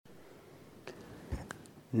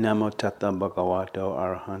Namo Tata Bhagavato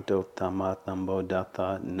Arahanto Tama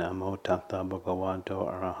Thambuddhatha. Namo Tata Bhagavato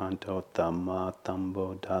Arahanto Tama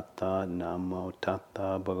Thambuddhatha. Namo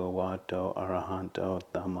Tata Bhagavato Arahanto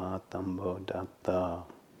Tama Thambuddhatha.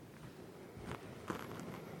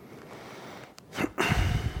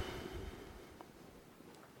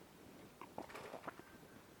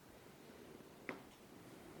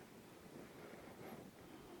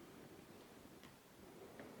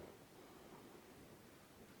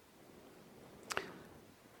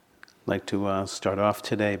 I'd like to start off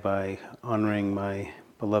today by honoring my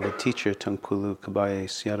beloved teacher, Tungpulu Kabaye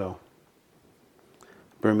Sieto,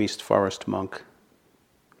 Burmese forest monk.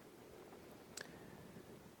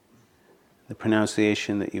 The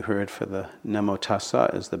pronunciation that you heard for the Namo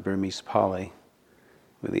Tassa is the Burmese Pali,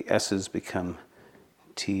 where the S's become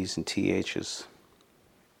T's and TH's.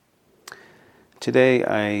 Today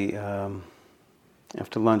I,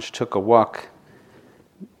 after lunch, took a walk.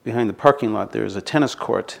 Behind the parking lot there is a tennis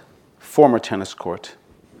court, former tennis court.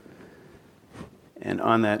 And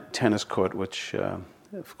on that tennis court, which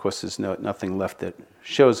of course there's nothing left that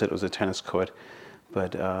shows that it was a tennis court,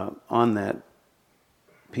 but on that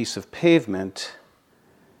piece of pavement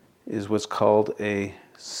is what's called a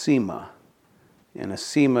sema. And a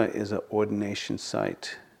sema is an ordination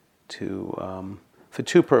site for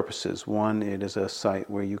two purposes. One, it is a site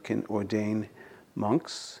where you can ordain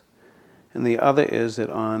monks. And the other is that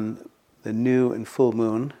on the new and full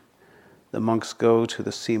moon, the monks go to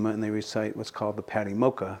the sema and they recite what's called the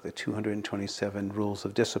Patimokkha, the 227 rules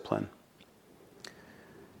of discipline.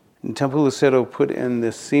 And Tungpulu Sieto put in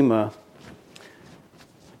this sema,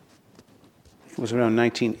 it was around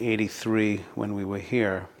 1983 when we were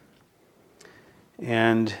here.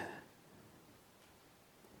 And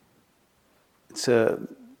to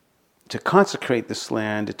consecrate this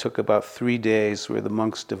land, it took about 3 days where the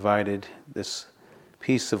monks divided this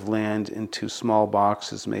piece of land into small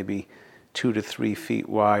boxes, maybe 2 to 3 feet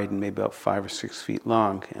wide and maybe about 5 or 6 feet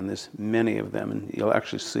long. And there's many of them, and you'll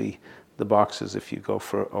actually see the boxes if you go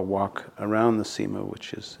for a walk around the sema,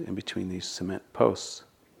 which is in between these cement posts.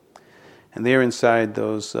 And there inside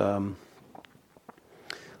those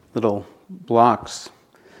little blocks,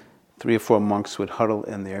 3 or 4 monks would huddle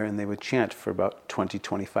in there and they would chant for about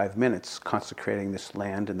 20-25 minutes, consecrating this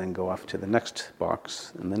land, and then go off to the next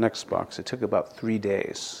box and the next box. It took about 3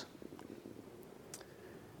 days.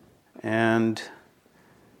 And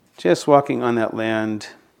just walking on that land,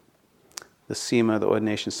 the sema, the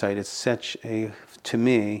ordination site, is such a, to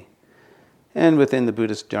me, and within the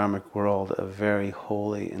Buddhist Dharmic world, a very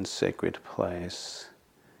holy and sacred place.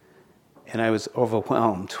 And I was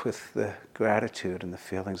overwhelmed with the gratitude and the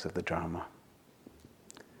feelings of the Dharma.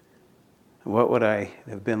 What would I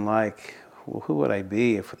have been like? Who would I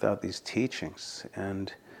be if without these teachings?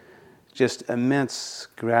 And just immense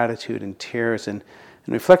gratitude and tears. And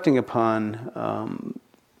reflecting upon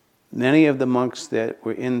many of the monks that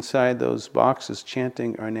were inside those boxes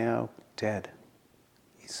chanting are now dead.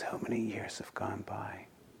 So many years have gone by.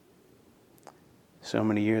 So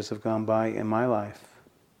many years have gone by in my life.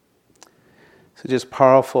 So just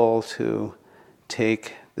powerful to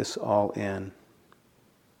take this all in.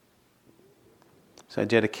 So I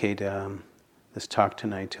dedicate this talk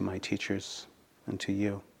tonight to my teachers and to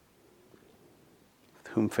you, with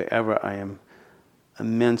whom forever I am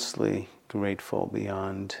immensely grateful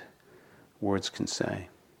beyond words can say.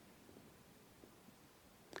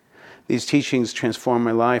 These teachings transformed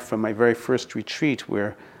my life from my very first retreat,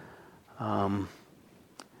 where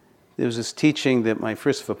there was this teaching that my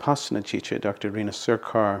first Vipassana teacher, Dr. Rina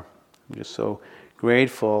Sarkar, I'm just so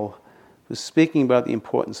grateful, was speaking about the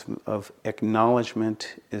importance of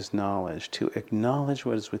acknowledgement is knowledge. To acknowledge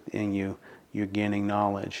what is within you, you're gaining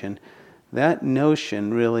knowledge. And that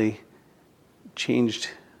notion really changed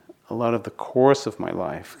a lot of the course of my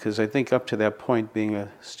life, because I think up to that point, being a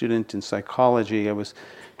student in psychology, I was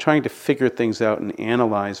trying to figure things out and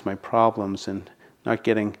analyze my problems and not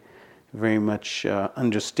getting very much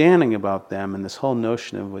understanding about them. And this whole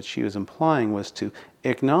notion of what she was implying was to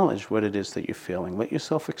acknowledge what it is that you're feeling. Let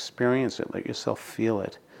yourself experience it. Let yourself feel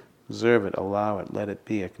it. Observe it. Allow it. Let it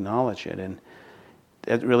be. Acknowledge it. And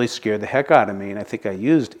that really scared the heck out of me. And I think I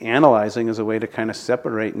used analyzing as a way to kind of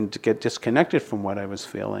separate and to get disconnected from what I was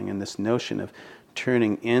feeling. And this notion of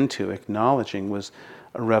turning into acknowledging was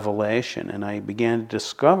a revelation. And I began to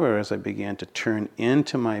discover, as I began to turn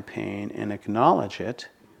into my pain and acknowledge it,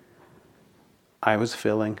 I was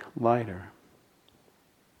feeling lighter.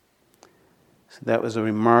 So that was a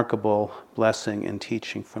remarkable blessing and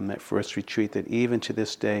teaching from that first retreat that even to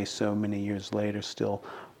this day, so many years later, still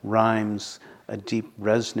rhymes a deep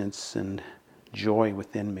resonance and joy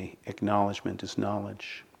within me. Acknowledgement is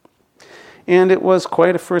knowledge. And it was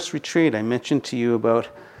quite a first retreat. I mentioned to you about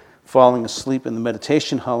falling asleep in the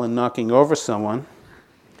meditation hall and knocking over someone.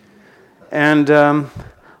 And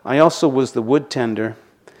I also was the wood tender.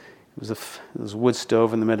 It was a wood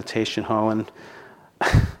stove in the meditation hall, and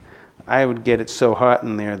I would get it so hot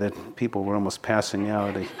in there that people were almost passing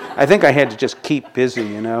out. I think I had to just keep busy,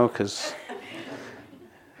 because...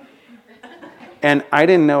 And I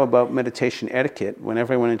didn't know about meditation etiquette.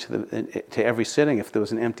 Whenever I went to every sitting, if there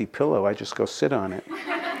was an empty pillow, I'd just go sit on it.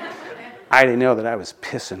 I didn't know that I was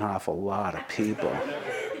pissing off a lot of people.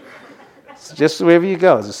 It's just wherever you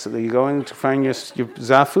go. You go in to find your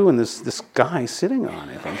zafu, and there's this guy sitting on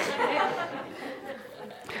it.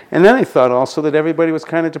 And then I thought also that everybody was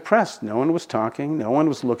kind of depressed. No one was talking. No one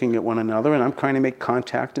was looking at one another. And I'm trying to make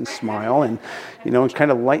contact and smile and, and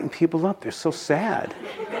kind of lighten people up. They're so sad.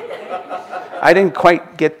 I didn't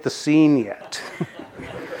quite get the scene yet.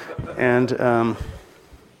 And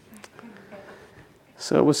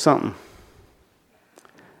so it was something.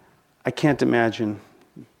 I can't imagine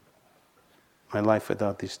my life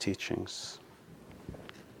without these teachings.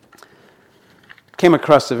 Came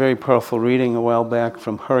across a very powerful reading a while back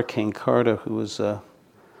from Hurricane Carter, who was a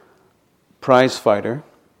prize fighter.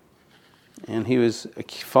 And he was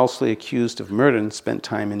falsely accused of murder and spent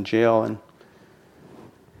time in jail. And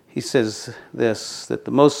he says this, that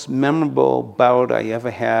the most memorable bout I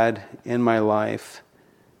ever had in my life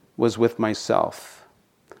was with myself.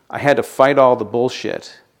 I had to fight all the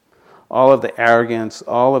bullshit, all of the arrogance,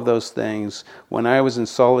 all of those things. When I was in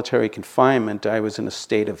solitary confinement, I was in a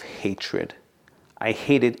state of hatred. I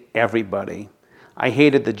hated everybody. I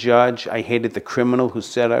hated the judge. I hated the criminal who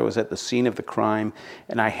said I was at the scene of the crime,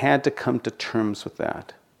 and I had to come to terms with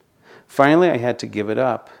that. Finally, I had to give it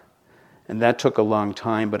up. And that took a long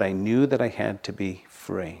time, but I knew that I had to be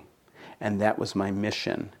free. And that was my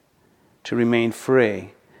mission, to remain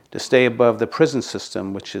free, to stay above the prison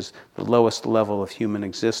system, which is the lowest level of human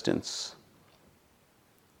existence.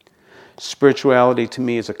 Spirituality to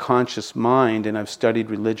me is a conscious mind, and I've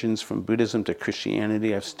studied religions from Buddhism to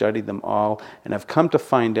Christianity. I've studied them all, and I've come to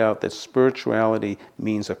find out that spirituality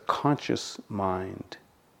means a conscious mind.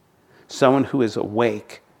 Someone who is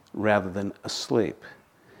awake rather than asleep.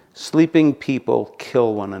 Sleeping people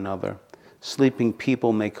kill one another. Sleeping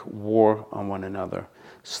people make war on one another.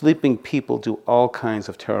 Sleeping people do all kinds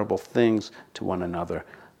of terrible things to one another.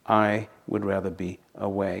 I would rather be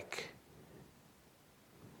awake.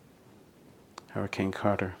 Hurricane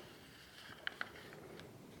Carter.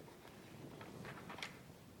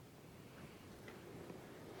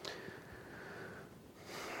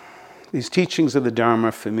 These teachings of the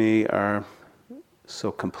Dharma for me are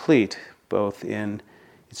so complete, both in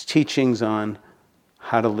its teachings on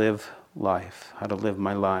how to live life, how to live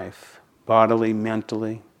my life, bodily,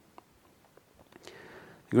 mentally.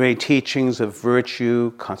 Great teachings of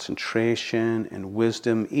virtue, concentration, and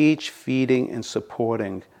wisdom, each feeding and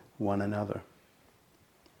supporting one another.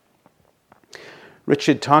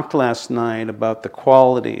 Richard talked last night about the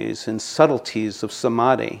qualities and subtleties of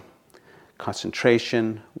samadhi,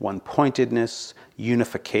 concentration, one-pointedness,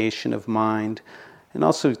 unification of mind, and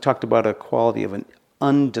also he talked about a quality of an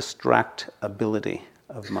undistractability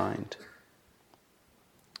of mind.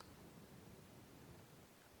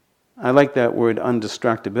 I like that word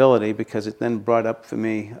undistractability because it then brought up for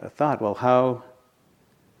me a thought, well, how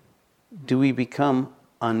do we become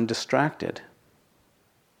undistracted?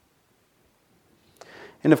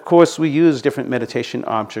 And of course, we use different meditation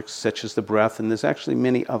objects such as the breath, and there's actually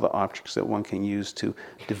many other objects that one can use to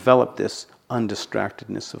develop this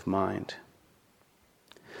undistractedness of mind.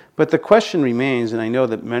 But the question remains, and I know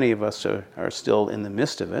that many of us are still in the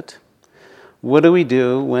midst of it, what do we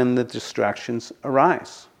do when the distractions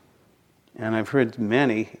arise? And I've heard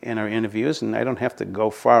many in our interviews, and I don't have to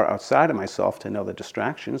go far outside of myself to know the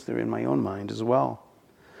distractions. They're in my own mind as well.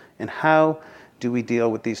 And how do we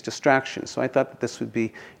deal with these distractions? So I thought that this would be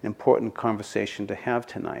an important conversation to have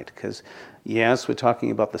tonight, because yes, we're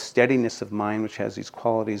talking about the steadiness of mind, which has these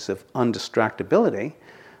qualities of undistractability,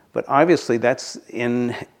 but obviously that's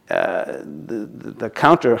in the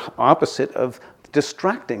counter opposite of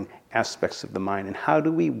distracting aspects of the mind. And how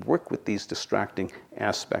do we work with these distracting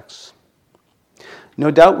aspects?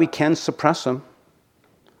 No doubt we can suppress them.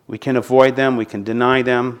 We can avoid them. We can deny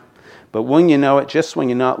them. But when you know it, just when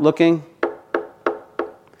you're not looking,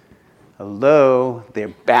 hello, they're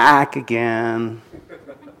back again.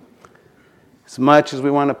 As much as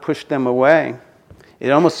we want to push them away, it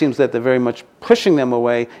almost seems that the very much pushing them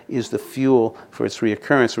away is the fuel for its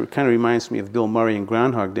reoccurrence. It kind of reminds me of Bill Murray in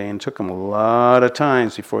Groundhog Day, and it took him a lot of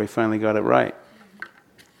times before he finally got it right.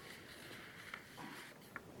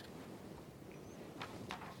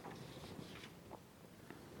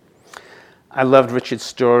 I loved Richard's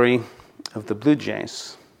story of the Blue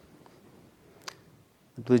Jays.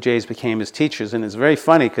 The Blue Jays became his teachers, and it's very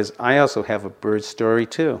funny because I also have a bird story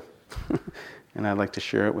too. And I'd like to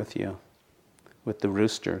share it with you, with the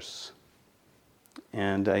roosters.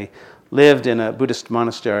 And I lived in a Buddhist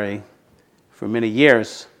monastery for many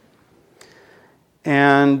years.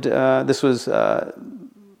 And this was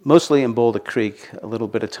mostly in Boulder Creek, a little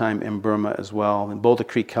bit of time in Burma as well, in Boulder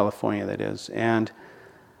Creek, California, that is. And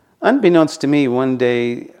unbeknownst to me, one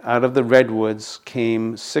day out of the redwoods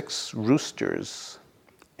came 6 roosters,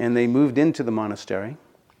 and they moved into the monastery.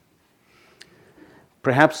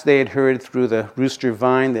 Perhaps they had heard through the rooster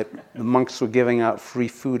vine that the monks were giving out free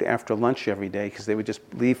food after lunch every day because they would just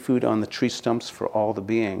leave food on the tree stumps for all the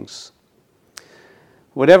beings.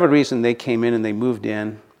 Whatever reason, they came in and they moved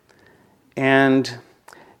in. And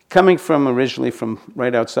coming from originally from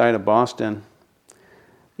right outside of Boston,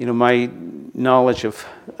 my knowledge of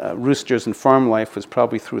roosters and farm life was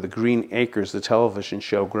probably through the Green Acres, the television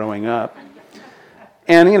show growing up.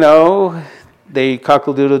 And, they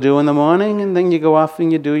cockle-doodle-doo in the morning, and then you go off and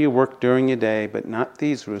you do your work during your day, but not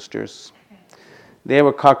these roosters. They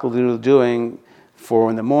were cockle-doodle-dooing 4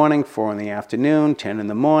 in the morning, 4 in the afternoon, 10 in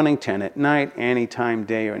the morning, 10 at night, any time,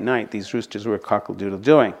 day or night. These roosters were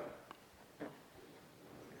cockle-doodle-dooing.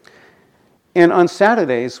 And on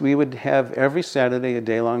Saturdays, we would have every Saturday a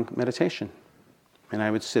day-long meditation. And I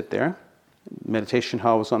would sit there. The meditation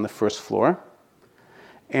hall was on the first floor.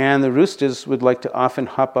 And the roosters would like to often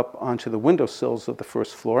hop up onto the windowsills of the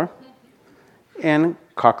first floor and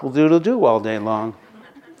cockle-doodle-doo all day long.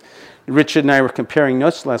 Richard and I were comparing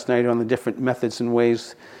notes last night on the different methods and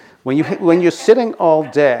ways. When you're sitting all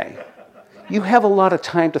day, you have a lot of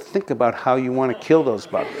time to think about how you want to kill those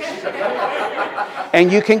buggers.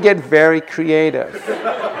 And you can get very creative.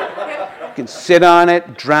 You can sit on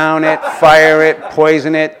it, drown it, fire it,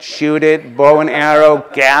 poison it, shoot it, bow and arrow,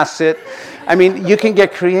 gas it. I mean, you can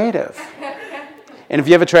get creative. And if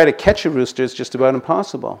you ever try to catch a rooster, it's just about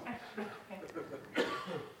impossible.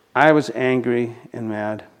 I was angry and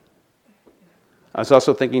mad. I was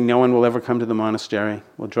also thinking no one will ever come to the monastery.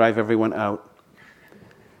 We'll drive everyone out.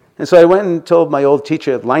 And so I went and told my old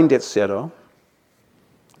teacher at Lindet Sero,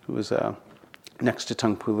 who was next to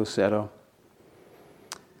Tangpulu Sero,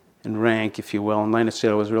 in rank, if you will. And Lindet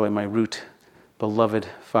Sero was really my root, beloved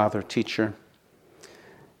father teacher.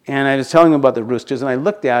 And I was telling him about the roosters, and I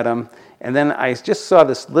looked at him, and then I just saw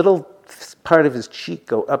this little part of his cheek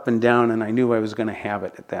go up and down, and I knew I was going to have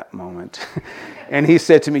it at that moment. And he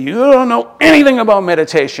said to me, "You don't know anything about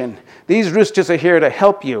meditation. These roosters are here to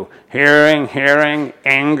help you. Hearing,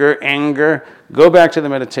 anger. Go back to the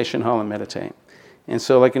meditation hall and meditate." And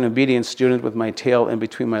so like an obedient student with my tail in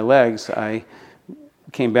between my legs, I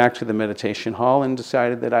came back to the meditation hall and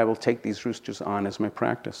decided that I will take these roosters on as my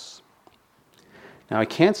practice. Now, I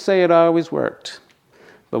can't say it always worked,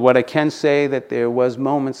 but what I can say that there was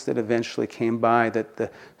moments that eventually came by that the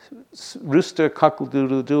rooster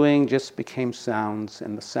cockle-doodle-dooing just became sounds,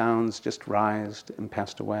 and the sounds just rised and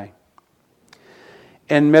passed away.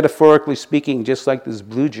 And metaphorically speaking, just like there's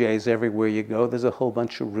blue jays everywhere you go, there's a whole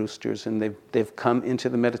bunch of roosters, and they've come into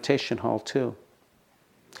the meditation hall too.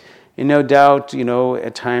 And no doubt,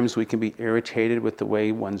 at times we can be irritated with the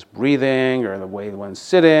way one's breathing or the way one's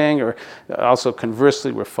sitting, or also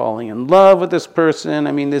conversely, we're falling in love with this person.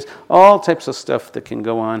 I mean, there's all types of stuff that can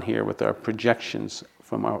go on here with our projections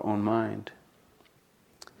from our own mind.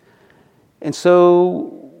 And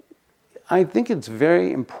so I think it's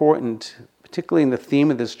very important, particularly in the theme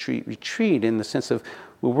of this retreat, in the sense of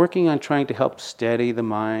we're working on trying to help steady the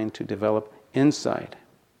mind to develop insight.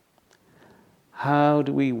 How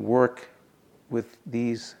do we work with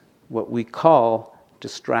these, what we call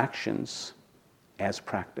distractions, as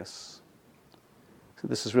practice? So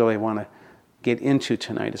this is really what I want to get into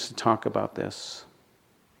tonight, is to talk about this.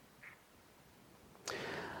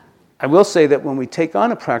 I will say that when we take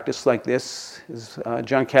on a practice like this, as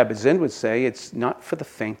John Kabat-Zinn would say, it's not for the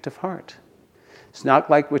faint of heart. It's not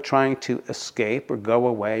like we're trying to escape or go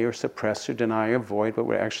away or suppress or deny or avoid, but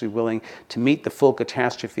we're actually willing to meet the full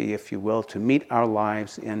catastrophe, if you will, to meet our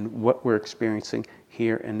lives in what we're experiencing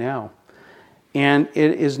here and now. And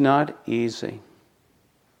it is not easy.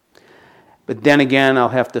 But then again, I'll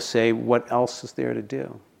have to say, what else is there to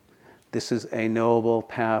do? This is a noble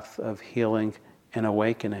path of healing and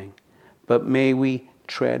awakening. But may we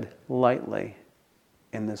tread lightly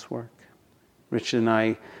in this work. Richard and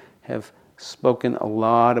I have spoken a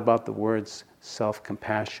lot about the words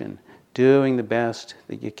self-compassion, doing the best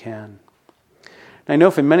that you can. And I know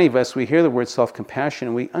for many of us, we hear the word self-compassion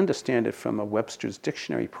and we understand it from a Webster's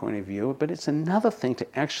dictionary point of view, but it's another thing to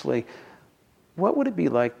actually, what would it be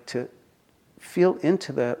like to feel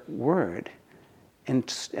into that word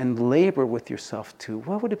and labor with yourself to,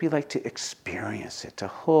 what would it be like to experience it, to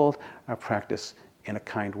hold our practice in a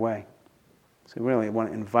kind way? So really, I want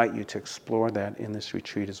to invite you to explore that in this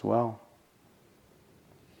retreat as well.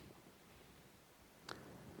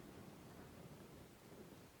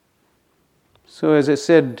 So as I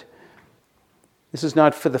said, this is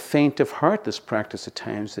not for the faint of heart, this practice at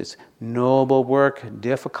times. It's noble work,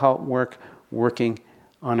 difficult work, working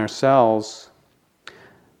on ourselves.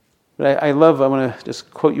 But I want to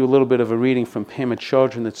just quote you a little bit of a reading from Pema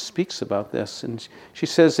Chodron that speaks about this. And she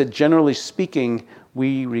says that generally speaking,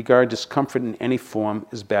 we regard discomfort in any form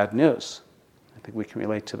as bad news. I think we can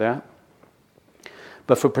relate to that.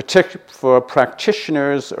 But for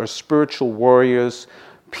practitioners or spiritual warriors,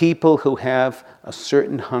 people who have a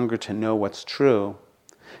certain hunger to know what's true,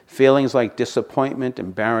 feelings like disappointment,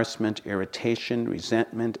 embarrassment, irritation,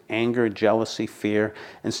 resentment, anger, jealousy, fear,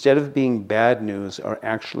 instead of being bad news, are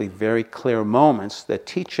actually very clear moments that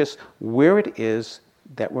teach us where it is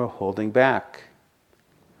that we're holding back.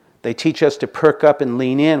 They teach us to perk up and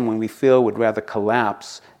lean in when we feel we'd rather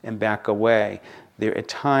collapse and back away. They're at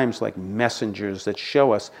times like messengers that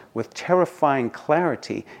show us with terrifying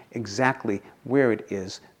clarity exactly where it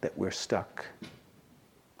is that we're stuck.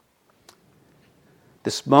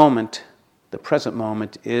 This moment, the present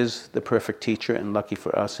moment, is the perfect teacher, and lucky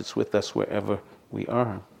for us, it's with us wherever we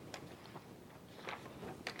are.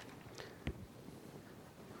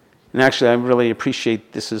 And actually, I really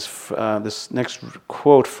appreciate this next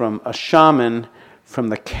quote from a shaman from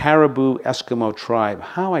the Caribou Eskimo tribe.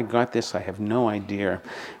 How I got this, I have no idea.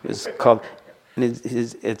 It's called, and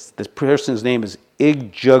the person's name is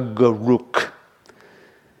Igjagaruk.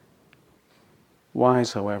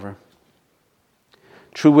 Wise, however.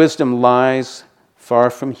 True wisdom lies far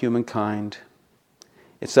from humankind.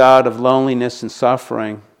 It's out of loneliness and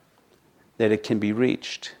suffering that it can be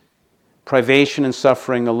reached. Privation and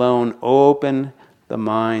suffering alone open the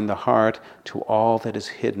mind, the heart, to all that is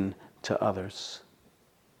hidden to others.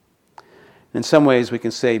 In some ways, we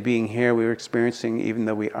can say being here, we're experiencing, even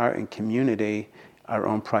though we are in community, our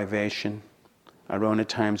own privation, our own, at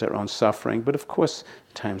times, our own suffering, but of course,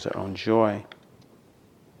 at times, our own joy.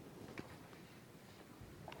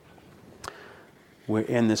 We're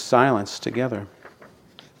in this silence together.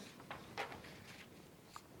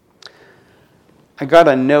 I got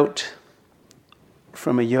a note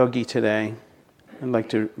from a yogi today. I'd like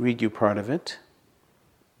to read you part of it.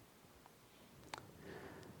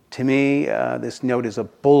 To me, this note is a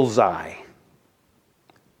bullseye.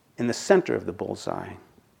 In the center of the bullseye.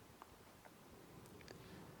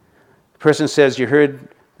 The person says, you heard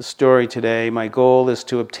the story today. My goal is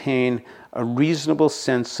to obtain a reasonable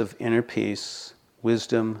sense of inner peace,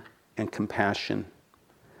 wisdom, and compassion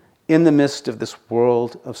in the midst of this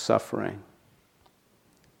world of suffering.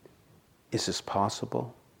 Is this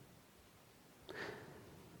possible?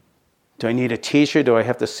 Do I need a teacher? Do I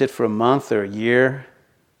have to sit for a month or a year?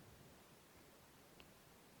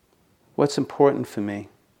 What's important for me?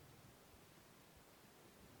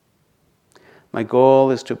 My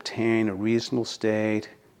goal is to obtain a reasonable state,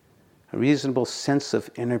 a reasonable sense of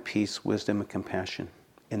inner peace, wisdom, and compassion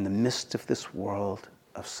in the midst of this world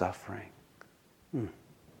of suffering. Can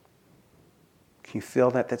you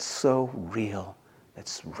feel that? That's so real.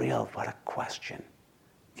 That's real. What a question.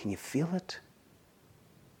 Can you feel it?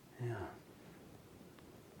 Yeah.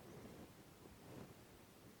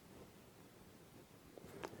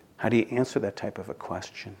 How do you answer that type of a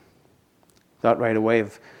question? Thought right away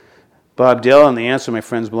of Bob Dylan, the answer, my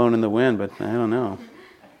friend's blown in the wind, but I don't know.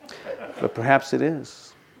 But perhaps it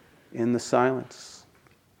is, in the silence.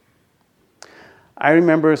 I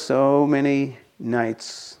remember so many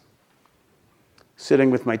nights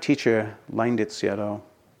sitting with my teacher, Lainditsyado.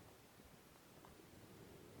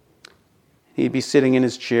 He'd be sitting in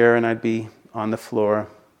his chair and I'd be on the floor,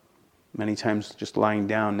 many times just lying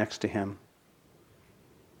down next to him.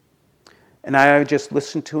 And I would just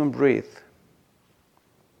listen to him breathe.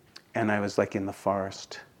 And I was like in the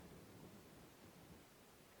forest.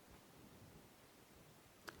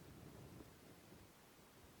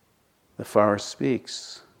 The forest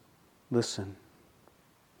speaks. Listen.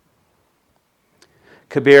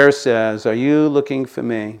 Kabir says, are you looking for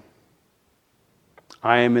me?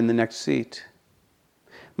 I am in the next seat.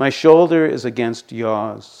 My shoulder is against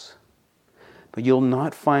yours. But you'll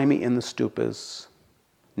not find me in the stupas,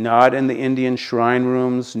 not in the Indian shrine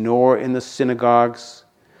rooms, nor in the synagogues,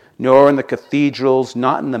 nor in the cathedrals,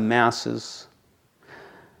 not in the masses,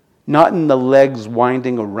 not in the legs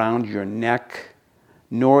winding around your neck,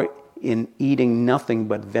 nor in eating nothing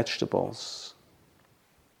but vegetables.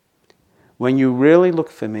 When you really look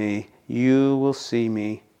for me, you will see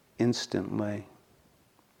me instantly.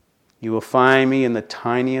 You will find me in the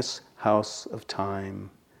tiniest house of time,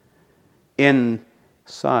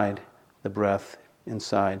 inside the breath,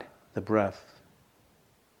 inside the breath.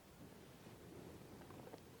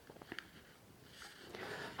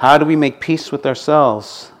 How do we make peace with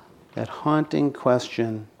ourselves? That haunting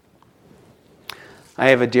question. I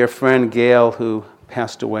have a dear friend, Gail, who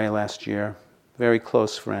passed away last year. Very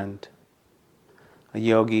close friend. A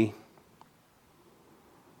yogi.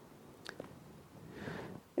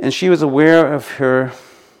 And she was aware of her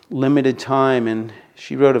limited time, and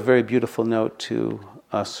she wrote a very beautiful note to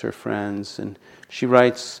us, her friends. And she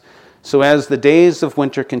writes, "So as the days of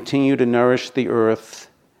winter continue to nourish the earth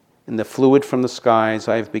and the fluid from the skies,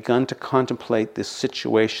 I have begun to contemplate this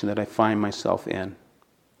situation that I find myself in."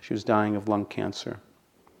 She was dying of lung cancer.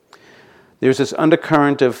 "There's this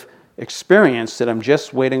undercurrent of experience that I'm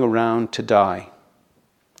just waiting around to die.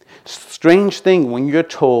 Strange thing when you're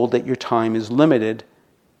told that your time is limited,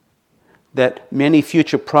 that many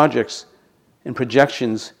future projects and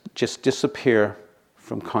projections just disappear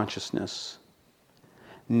from consciousness.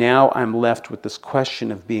 Now I'm left with this question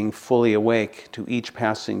of being fully awake to each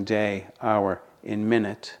passing day, hour, and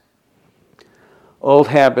minute. Old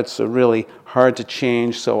habits are really hard to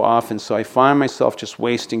change so often, so I find myself just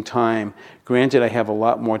wasting time. Granted, I have a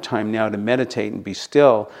lot more time now to meditate and be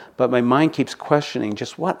still, but my mind keeps questioning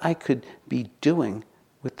just what I could be doing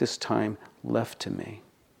with this time left to me.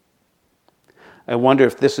 I wonder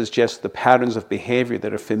if this is just the patterns of behavior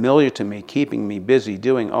that are familiar to me, keeping me busy,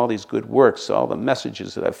 doing all these good works, all the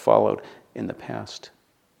messages that I've followed in the past.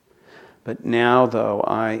 But now, though,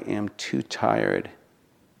 I am too tired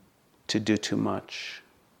to do too much.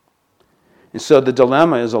 And so the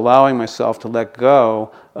dilemma is allowing myself to let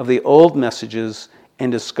go of the old messages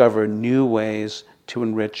and discover new ways to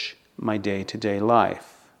enrich my day-to-day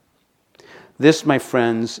life. This, my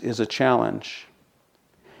friends, is a challenge.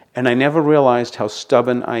 And I never realized how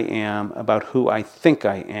stubborn I am about who I think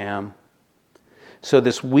I am. So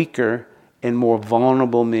this weaker and more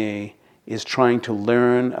vulnerable me is trying to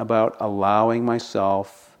learn about allowing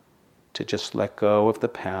myself to just let go of the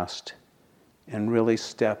past and really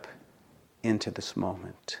step into this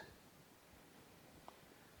moment.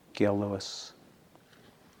 Gail Lewis.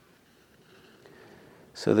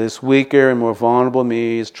 So this weaker and more vulnerable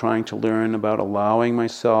me is trying to learn about allowing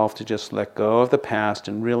myself to just let go of the past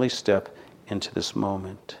and really step into this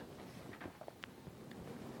moment.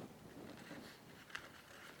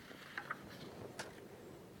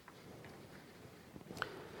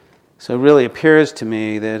 So it really appears to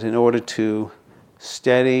me that in order to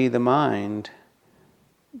steady the mind,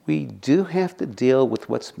 we do have to deal with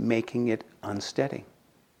what's making it unsteady.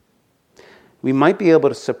 We might be able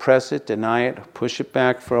to suppress it, deny it, push it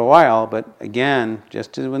back for a while, but again,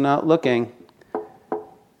 just as we're not looking,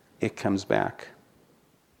 it comes back.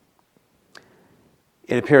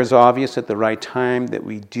 It appears obvious at the right time that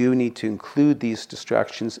we do need to include these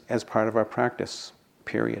distractions as part of our practice,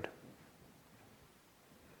 period.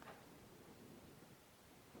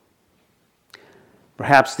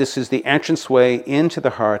 Perhaps this is the entranceway into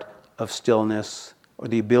the heart of stillness, or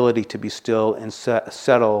the ability to be still and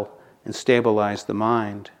settle and stabilize the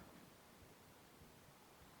mind.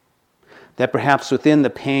 That perhaps within the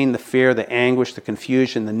pain, the fear, the anguish, the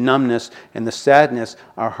confusion, the numbness, and the sadness,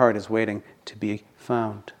 our heart is waiting to be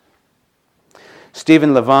found.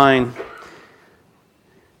 Stephen Levine,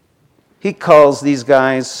 he calls these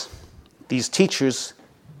guys, these teachers,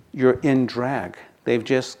 you're in drag. They've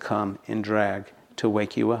just come in drag to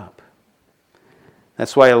wake you up.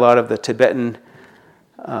 That's why a lot of the Tibetan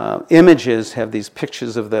images have these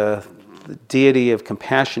pictures of the deity of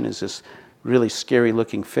compassion as this really scary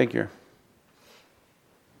looking figure.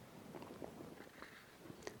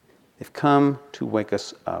 They've come to wake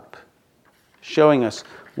us up, showing us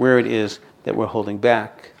where it is that we're holding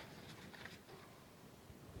back.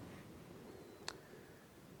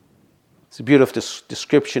 It's a beautiful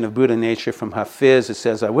description of Buddha nature from Hafiz. It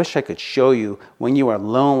says, "I wish I could show you when you are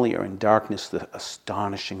lonely or in darkness the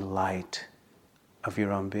astonishing light of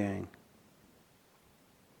your own being."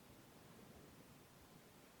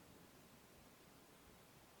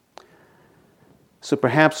 So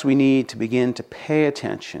perhaps we need to begin to pay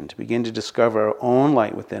attention, to begin to discover our own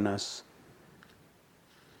light within us,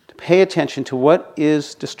 to pay attention to what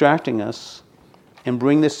is distracting us and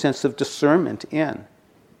bring this sense of discernment in.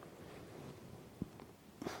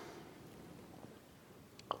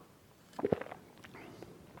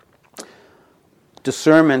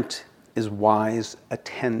 Discernment is wise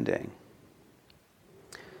attending.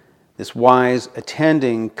 This wise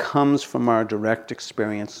attending comes from our direct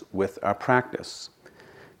experience with our practice.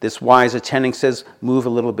 This wise attending says, move a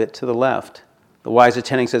little bit to the left. The wise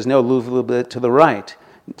attending says, no, move a little bit to the right.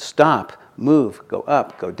 Stop, move, go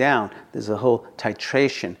up, go down. There's a whole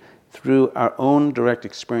titration. Through our own direct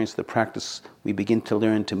experience of the practice, we begin to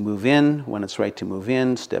learn to move in when it's right to move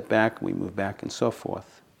in, step back, we move back, and so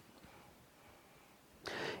forth.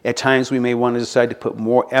 At times, we may want to decide to put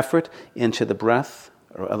more effort into the breath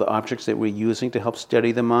or other objects that we're using to help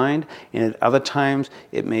steady the mind. And at other times,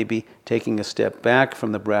 it may be taking a step back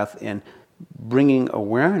from the breath and bringing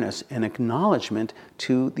awareness and acknowledgement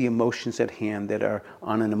to the emotions at hand that are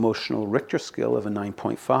on an emotional Richter scale of a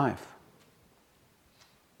 9.5.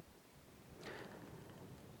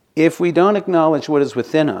 If we don't acknowledge what is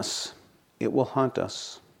within us, it will haunt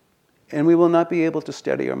us. And we will not be able to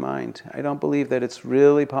steady our mind. I don't believe that it's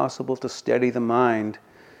really possible to steady the mind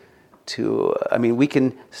we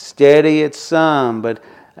can steady it some, but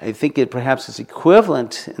I think it perhaps is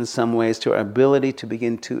equivalent in some ways to our ability to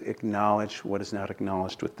begin to acknowledge what is not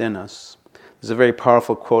acknowledged within us. There's a very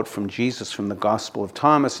powerful quote from Jesus from the Gospel of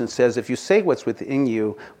Thomas, and says, if you say what's within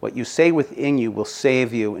you, what you say within you will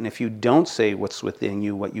save you, and if you don't say what's within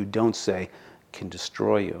you, what you don't say can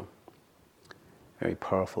destroy you. Very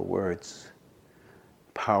powerful words.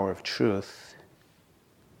 Power of truth.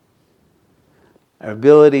 Our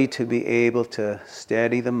ability to be able to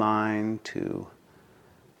steady the mind, to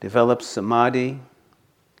develop samadhi,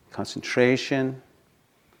 concentration,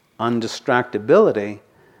 undistractability,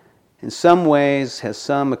 in some ways has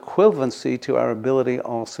some equivalency to our ability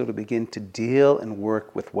also to begin to deal and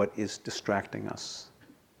work with what is distracting us.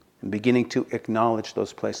 And beginning to acknowledge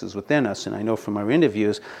those places within us. And I know from our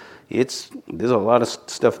interviews, there's a lot of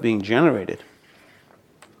stuff being generated.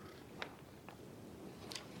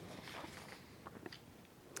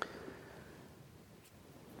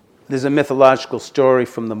 There's a mythological story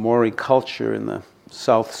from the Maori culture in the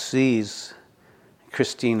South Seas.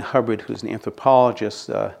 Christine Hubbard, who's an anthropologist,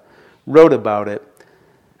 wrote about it,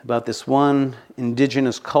 about this one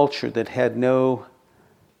indigenous culture that had no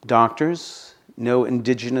doctors, no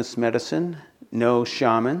indigenous medicine, no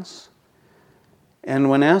shamans. And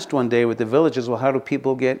when asked one day with the villagers, well, how do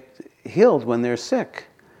people get healed when they're sick?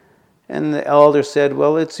 And the elder said,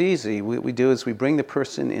 well, it's easy. What we do is we bring the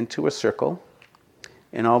person into a circle,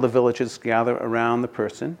 and all the villagers gather around the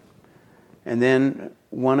person. And then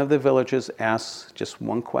one of the villagers asks just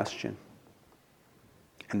one question.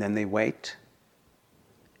 And then they wait,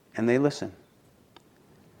 and they listen.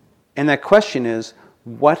 And that question is,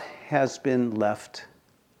 what has been left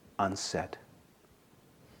unsaid?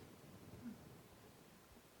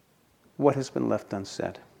 What has been left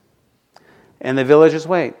unsaid? And the villagers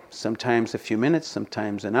wait, sometimes a few minutes,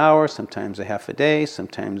 sometimes an hour, sometimes a half a day,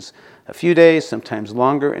 sometimes a few days, sometimes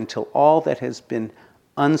longer, until all that has been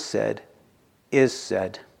unsaid is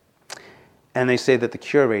said. And they say that the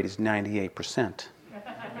cure rate is 98%.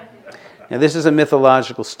 Now, this is a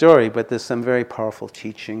mythological story, but there's some very powerful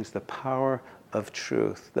teachings, the power of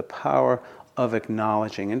truth, the power of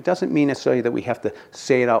acknowledging. And it doesn't mean necessarily that we have to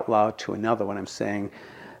say it out loud to another when I'm saying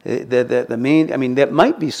that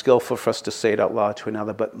might be skillful for us to say it out loud to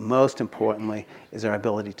another, but most importantly is our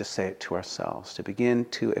ability to say it to ourselves, to begin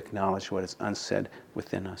to acknowledge what is unsaid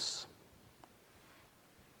within us.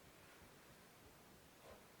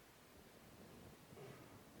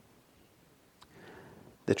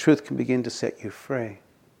 The truth can begin to set you free.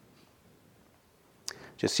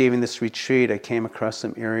 Just even this retreat, I came across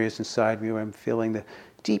some areas inside me where I'm feeling the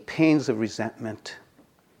deep pains of resentment.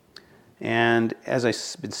 And as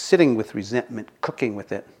I've been sitting with resentment, cooking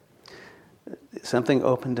with it, something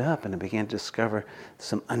opened up and I began to discover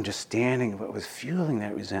some understanding of what was fueling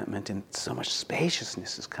that resentment, and so much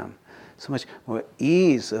spaciousness has come, so much more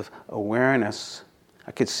ease of awareness.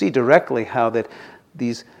 I could see directly how that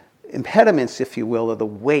these impediments, if you will, or the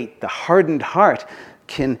weight, the hardened heart,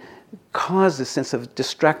 can cause a sense of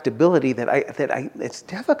distractibility that it's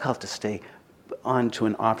difficult to stay onto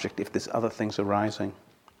an object if there's other things arising.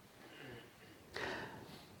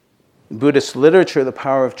 In Buddhist literature, the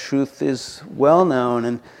power of truth is well known,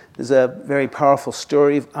 and there's a very powerful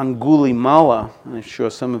story of Angulimala, I'm sure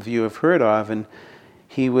some of you have heard of, and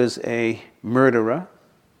he was a murderer,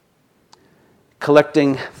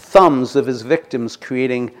 collecting thumbs of his victims,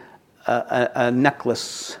 creating a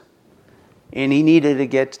necklace, and he needed to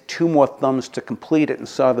get 2 more thumbs to complete it, and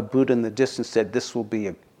saw the Buddha in the distance, said, this will be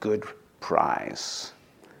a good prize,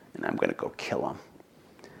 and I'm going to go kill him.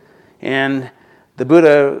 And the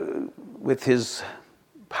Buddha, with his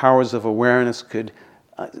powers of awareness, could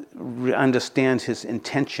understand his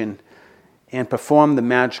intention and perform the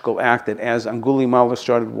magical act that as Angulimala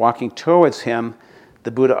started walking towards him,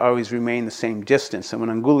 the Buddha always remained the same distance. And when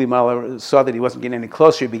Angulimala saw that he wasn't getting any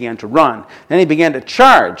closer, he began to run. Then he began to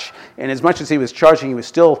charge. And as much as he was charging, he was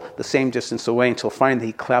still the same distance away until finally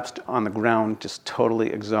he collapsed on the ground, just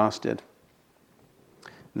totally exhausted.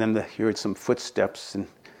 And then he heard some footsteps, and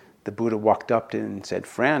the Buddha walked up to him and said,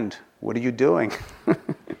 "Friend, what are you doing?"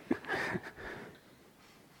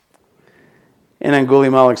 And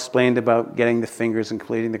Angulimala explained about getting the fingers and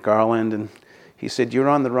completing the garland, and he said, "You're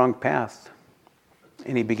on the wrong path."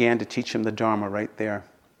 And he began to teach him the Dharma right there.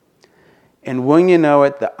 And when you know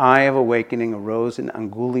it, the eye of awakening arose in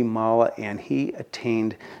Angulimala, and he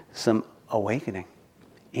attained some awakening.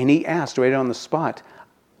 And he asked right on the spot,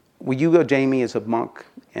 "Will you ordain me as a monk?"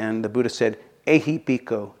 And the Buddha said, "Ehi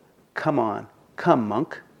bhikkhu, come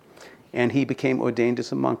monk." And he became ordained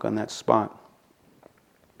as a monk on that spot.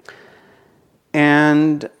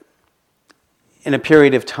 And in a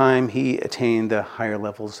period of time, he attained the higher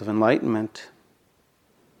levels of enlightenment.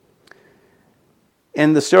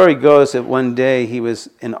 And the story goes that one day he was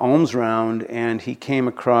in alms round and he came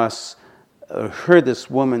across, heard this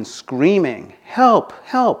woman screaming, "Help,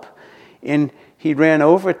 help!" And he ran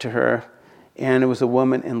over to her, and it was a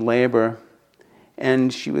woman in labor.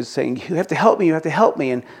 And she was saying, "You have to help me, you have to help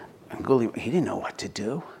me." And he didn't know what to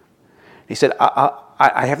do. He said,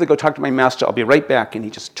 I have to go talk to my master. I'll be right back. And he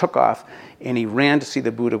just took off, and he ran to see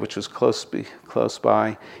the Buddha, which was close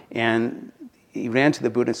by. And he ran to the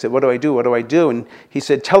Buddha and said, "What do I do? What do I do?" And he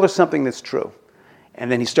said, "Tell her something that's true." And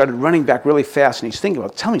then he started running back really fast, and he's thinking, "Well,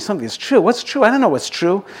 tell me something that's true. What's true? I don't know what's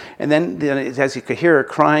true." And then as he could hear her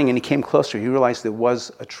crying and he came closer, he realized there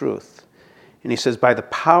was a truth. And he says, "By the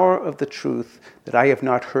power of the truth that I have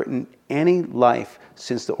not hurt in any life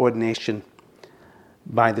since the ordination,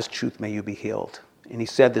 by this truth may you be healed." And he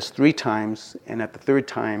said this 3 times, and at the 3rd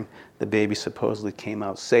time, the baby supposedly came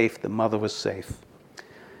out safe. The mother was safe.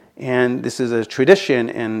 And this is a tradition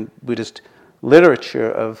in Buddhist literature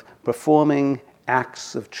of performing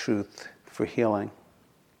acts of truth for healing.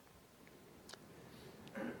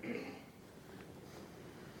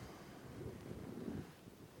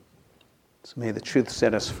 So may the truth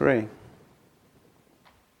set us free.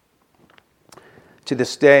 To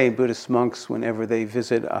this day, Buddhist monks, whenever they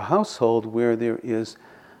visit a household where there is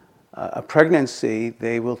a pregnancy,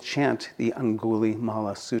 they will chant the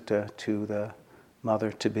Angulimala Sutta to the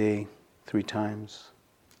mother-to-be 3 times.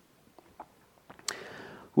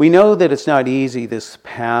 We know that it's not easy, this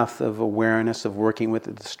path of awareness, of working with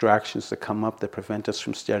the distractions that come up that prevent us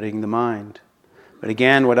from studying the mind. But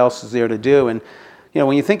again, what else is there to do? And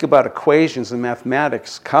when you think about equations in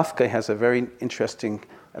mathematics, Kafka has a very interesting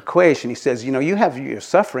equation. He says, you have your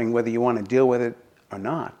suffering whether you want to deal with it or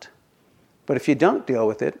not. But if you don't deal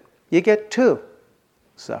with it, you get 2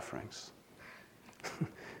 sufferings.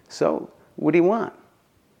 So, what do you want?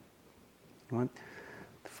 You want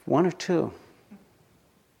 1 or 2?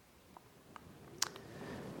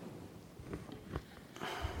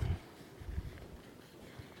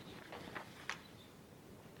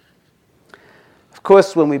 Of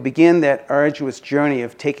course, when we begin that arduous journey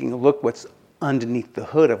of taking a look what's underneath the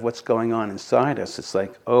hood of what's going on inside us, it's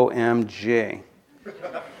like, OMG.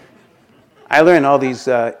 I learned all these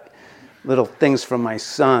little things from my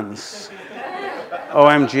sons.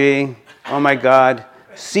 OMG, oh my God,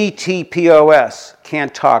 CTPOS,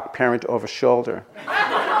 can't talk, parent over shoulder.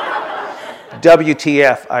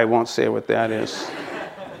 WTF, I won't say what that is.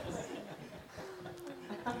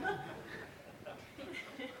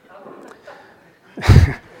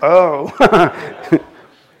 Oh,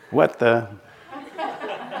 what the?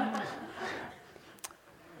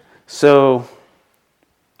 So,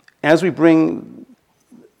 as we bring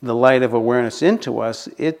the light of awareness into us,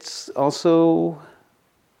 it's also,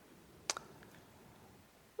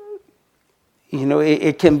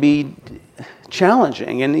 it can be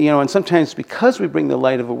challenging. And sometimes because we bring the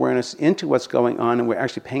light of awareness into what's going on and we're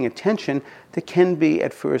actually paying attention, there can be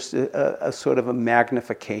at first a sort of a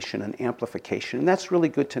magnification, an amplification. And that's really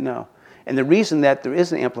good to know. And the reason that there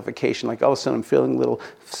is an amplification, like all of a sudden I'm feeling a little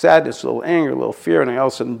sadness, a little anger, a little fear, and I all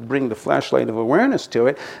of a sudden bring the flashlight of awareness to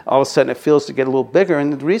it, all of a sudden it feels to get a little bigger.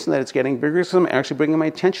 And the reason that it's getting bigger is I'm actually bringing my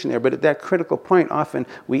attention there. But at that critical point, often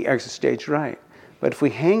we exit stage right. But if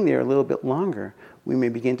we hang there a little bit longer, we may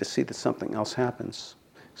begin to see that something else happens.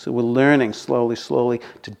 So we're learning slowly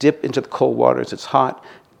to dip into the cold waters. It's hot.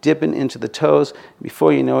 Dipping into the toes.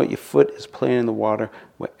 Before you know it, your foot is playing in the water.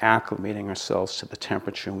 We're acclimating ourselves to the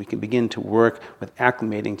temperature. And we can begin to work with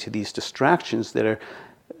acclimating to these distractions that are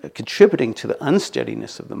contributing to the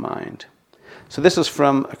unsteadiness of the mind. So this is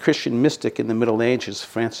from a Christian mystic in the Middle Ages,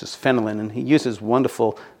 Francis Fenelon, and he uses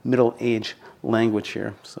wonderful Middle Age language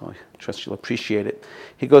here, so I trust you'll appreciate it.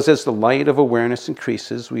 He goes, as the light of awareness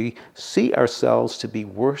increases, we see ourselves to be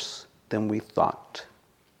worse than we thought.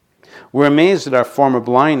 We're amazed at our former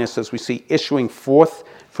blindness as we see issuing forth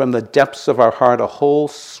from the depths of our heart a whole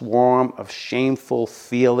swarm of shameful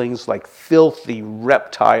feelings like filthy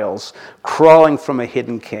reptiles crawling from a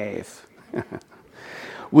hidden cave.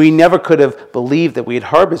 We never could have believed that we had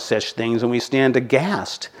harbored such things, and we stand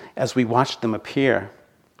aghast as we watch them appear.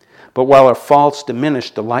 But while our faults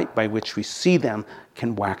diminish, the light by which we see them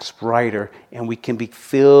can wax brighter, and we can be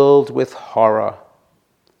filled with horror.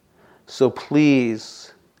 So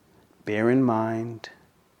please, bear in mind,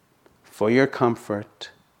 for your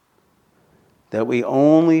comfort, that we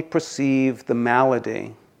only perceive the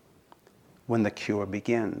malady when the cure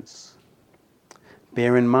begins.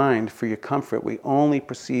 Bear in mind, for your comfort, we only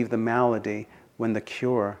perceive the malady when the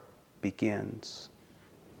cure begins.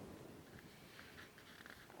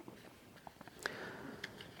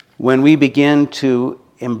 When we begin to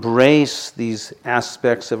embrace these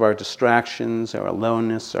aspects of our distractions, our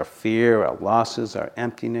aloneness, our fear, our losses, our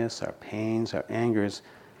emptiness, our pains, our angers,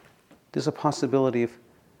 there's a possibility of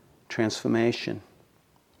transformation.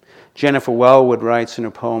 Jennifer Wellwood writes in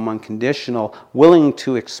her poem Unconditional, willing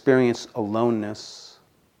to experience aloneness,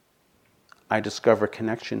 I discover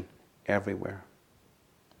connection everywhere.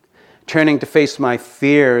 Turning to face my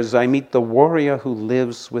fears, I meet the warrior who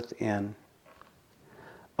lives within.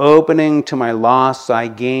 Opening to my loss, I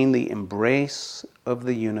gain the embrace of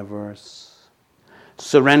the universe.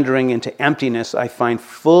 Surrendering into emptiness, I find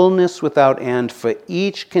fullness without end. For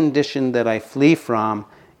each condition that I flee from,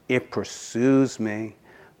 it pursues me,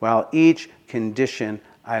 while each condition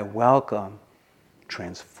I welcome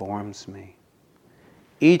transforms me.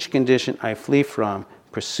 Each condition I flee from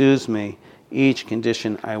pursues me. Each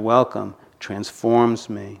condition I welcome transforms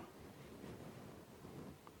me.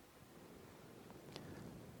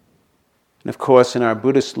 And of course, in our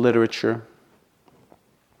Buddhist literature,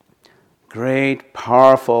 great,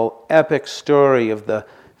 powerful, epic story of the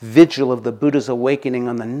vigil of the Buddha's awakening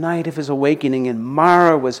on the night of his awakening, and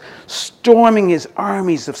Mara was storming his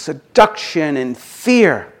armies of seduction and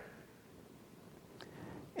fear.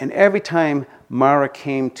 And every time Mara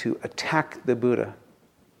came to attack the Buddha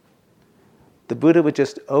would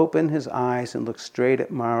just open his eyes and look straight at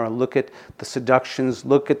Mara, look at the seductions,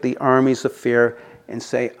 look at the armies of fear, and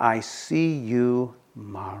say, I see you,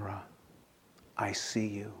 Mara. I see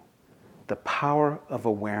you. The power of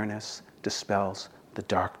awareness dispels the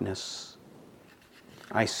darkness.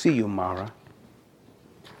 I see you, Mara.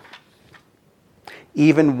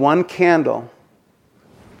 Even one candle,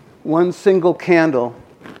 one single candle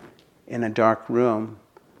in a dark room,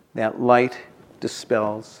 that light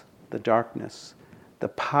dispels the darkness. The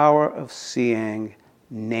power of seeing,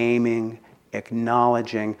 naming,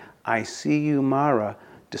 acknowledging, I see you, Mara,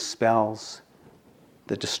 dispels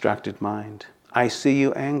the distracted mind. I see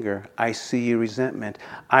you, anger. I see you, resentment.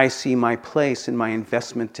 I see my place and my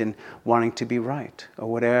investment in wanting to be right, or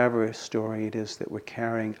whatever story it is that we're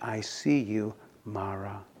carrying. I see you,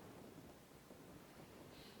 Mara.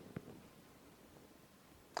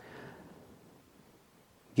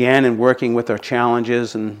 Again, in working with our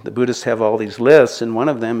challenges, and the Buddhists have all these lists, and one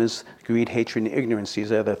of them is greed, hatred, and ignorance.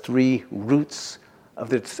 These are the three roots of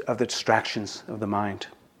the distractions of the mind.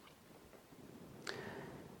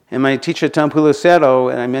 And my teacher, Tampulu Sero,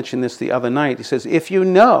 and I mentioned this the other night, he says, if you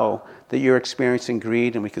know that you're experiencing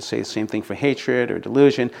greed, and we could say the same thing for hatred or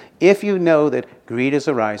delusion, if you know that greed is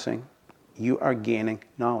arising, you are gaining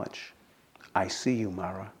knowledge. I see you,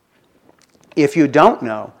 Mara. If you don't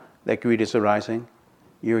know that greed is arising,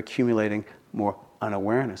 you're accumulating more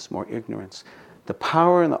unawareness, more ignorance. The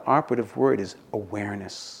power and the operative word is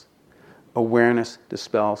awareness. Awareness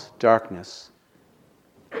dispels darkness.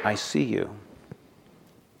 I see you.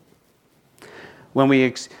 When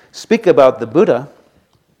we speak about the Buddha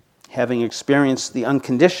having experienced the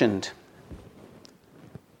unconditioned,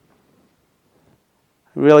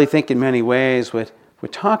 I really think in many ways what we're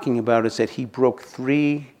talking about is that he broke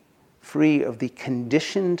free of the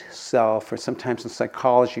conditioned self, or sometimes in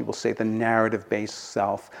psychology we'll say the narrative-based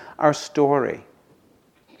self, our story.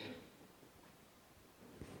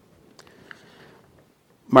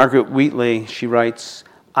 Margaret Wheatley, she writes,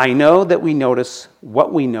 I know that we notice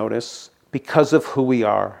what we notice because of who we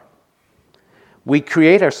are. We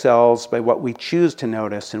create ourselves by what we choose to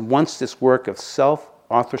notice, and once this work of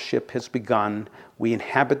self-authorship has begun, we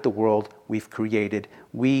inhabit the world we've created.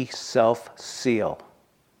 We self-seal.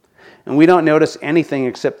 And we don't notice anything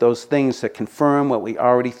except those things that confirm what we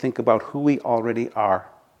already think about who we already are.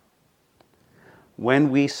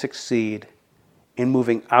 when we succeed in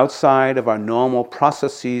moving outside of our normal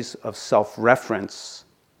processes of self-reference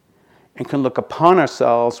and can look upon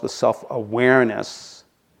ourselves with self-awareness,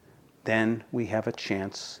 then we have a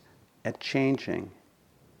chance at changing.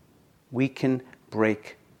 We can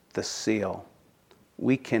break the seal.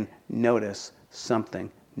 We can notice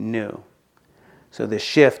something new. So the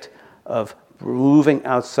shift of moving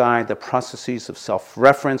outside the processes of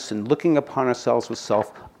self-reference and looking upon ourselves with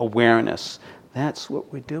self-awareness, that's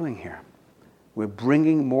what we're doing here. We're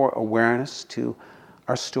bringing more awareness to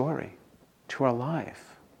our story, to our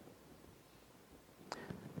life.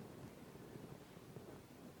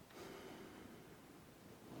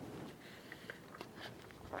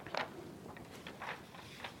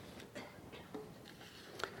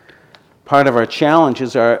 Part of our challenge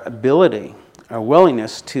is our ability, our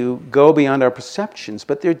willingness to go beyond our perceptions,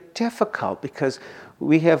 but they're difficult because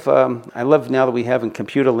we have, I love now that we have in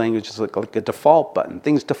computer language, it's like a default button.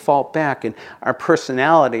 Things default back, and our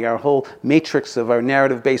personality, our whole matrix of our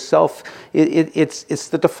narrative-based self, it's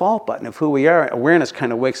the default button of who we are. Awareness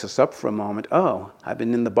kind of wakes us up for a moment. Oh, I've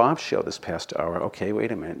been in the Bob show this past hour. Okay,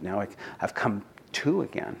 wait a minute, now I've come to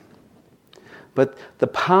again. But the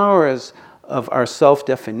powers of our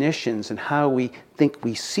self-definitions and how we think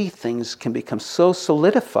we see things can become so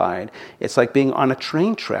solidified. It's like being on a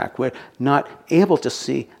train track. We're not able to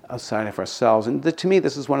see outside of ourselves. And to me,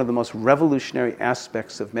 this is one of the most revolutionary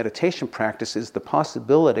aspects of meditation practice, is the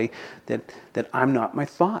possibility that I'm not my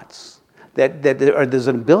thoughts. That there's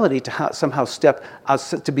an ability to somehow step out,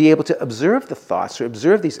 to be able to observe the thoughts or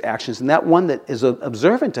observe these actions. And that one that is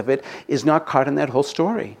observant of it is not caught in that whole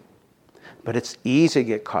story. But it's easy to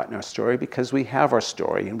get caught in our story because we have our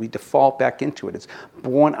story and we default back into it. It's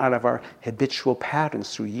born out of our habitual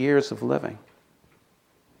patterns through years of living.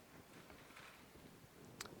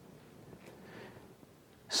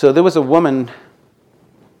 So there was a woman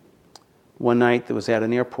one night that was at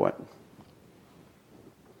an airport.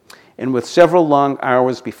 And with several long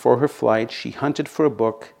hours before her flight, she hunted for a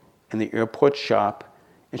book in the airport shop,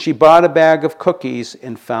 and she bought a bag of cookies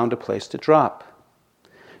and found a place to drop.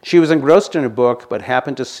 She was engrossed in her book, but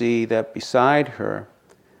happened to see that beside her,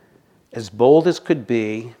 as bold as could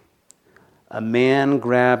be, a man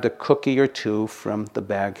grabbed a cookie or two from the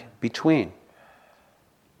bag between,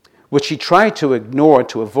 which she tried to ignore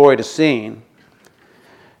to avoid a scene.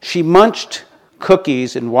 She munched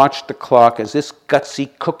cookies and watched the clock as this gutsy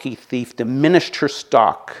cookie thief diminished her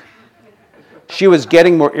stock. She was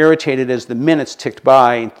getting more irritated as the minutes ticked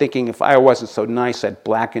by and thinking, if I wasn't so nice, I'd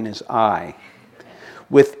blacken his eye.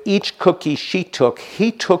 With each cookie she took,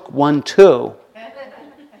 he took one too.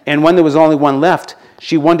 And when there was only one left,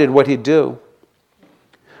 she wondered what he'd do.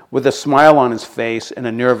 With a smile on his face and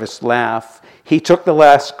a nervous laugh, he took the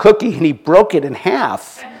last cookie and he broke it in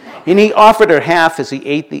half. And he offered her half as he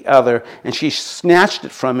ate the other, and she snatched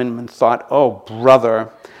it from him and thought, oh,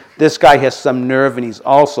 brother, this guy has some nerve and he's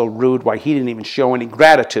also rude. Why, he didn't even show any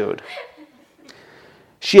gratitude.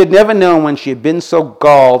 She had never known when she had been so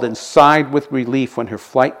galled, and sighed with relief when her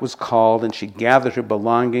flight was called and she gathered her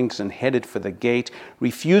belongings and headed for the gate,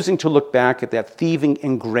 refusing to look back at that thieving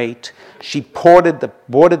ingrate. She boarded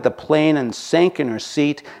the plane and sank in her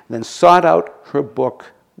seat, then sought out her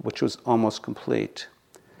book, which was almost complete.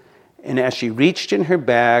 And as she reached in her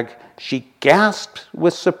bag, she gasped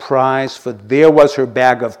with surprise, for there was her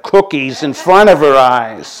bag of cookies in front of her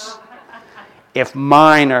eyes. If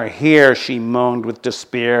mine are here, she moaned with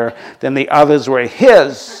despair, then the others were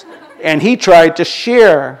his, and he tried to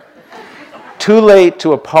share. Too late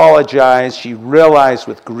to apologize, she realized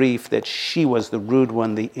with grief that she was the rude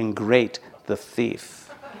one, the ingrate, the thief.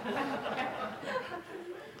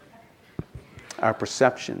 Our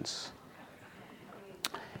perceptions.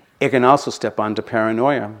 It can also step onto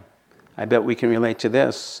paranoia. I bet we can relate to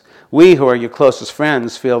this. We, who are your closest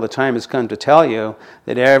friends, feel the time has come to tell you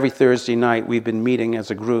that every Thursday night we've been meeting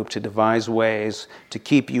as a group to devise ways to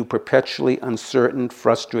keep you perpetually uncertain,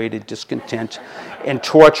 frustrated, discontent, and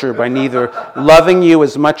tortured by neither loving you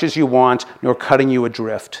as much as you want nor cutting you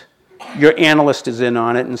adrift. Your analyst is in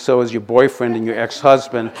on it, and so is your boyfriend and your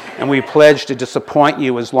ex-husband, and we pledge to disappoint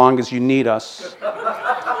you as long as you need us.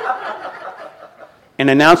 In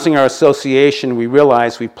announcing our association, we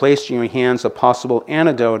realize we've placed in your hands a possible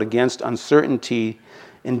antidote against uncertainty,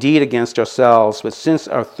 indeed against ourselves. But since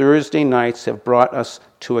our Thursday nights have brought us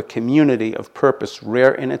to a community of purpose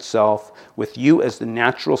rare in itself, with you as the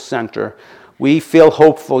natural center, we feel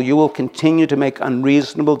hopeful you will continue to make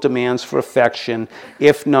unreasonable demands for affection,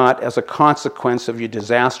 if not as a consequence of your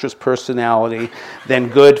disastrous personality, then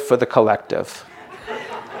good for the collective.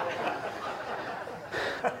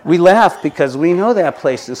 We laugh because we know that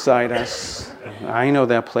place inside us. I know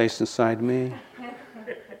that place inside me.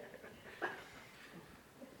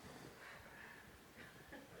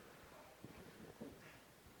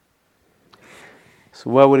 So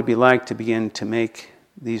what would it be like to begin to make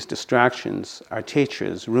these distractions our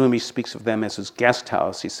teachers? Rumi speaks of them as his guest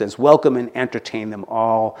house. He says, welcome and entertain them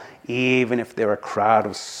all, even if they're a crowd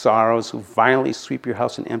of sorrows who violently sweep your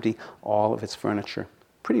house and empty all of its furniture.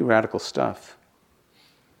 Pretty radical stuff.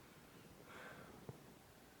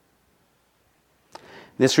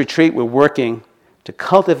 This retreat, we're working to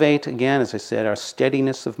cultivate, again, as I said, our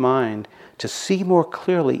steadiness of mind, to see more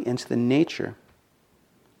clearly into the nature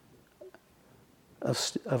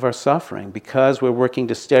of our suffering. Because we're working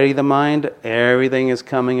to steady the mind, everything is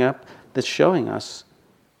coming up that's showing us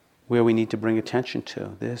where we need to bring attention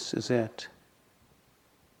to. This is it.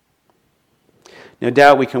 No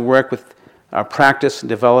doubt we can work with our practice in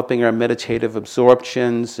developing our meditative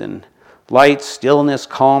absorptions and light, stillness,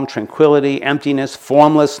 calm, tranquility, emptiness,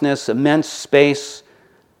 formlessness, immense space.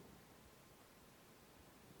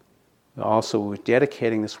 Also, we're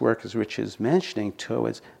dedicating this work, as Rich is mentioning,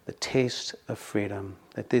 towards the taste of freedom.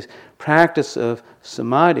 That this practice of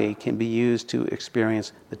samadhi can be used to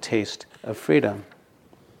experience the taste of freedom.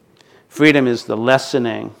 Freedom is the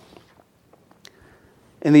lessening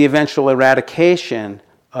and the eventual eradication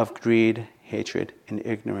of greed, hatred, and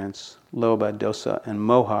ignorance, lobha, dosa, and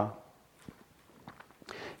moha.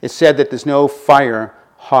 It's said that there's no fire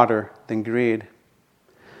hotter than greed,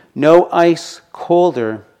 no ice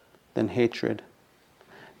colder than hatred,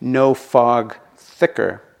 no fog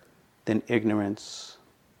thicker than ignorance.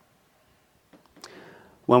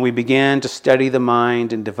 When we begin to study the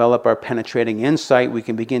mind and develop our penetrating insight, we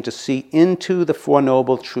can begin to see into the Four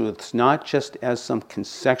Noble Truths, not just as some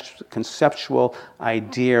conceptual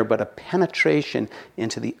idea, but a penetration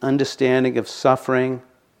into the understanding of suffering,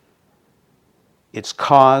 its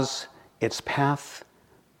cause, its path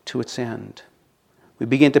to its end. We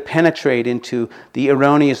begin to penetrate into the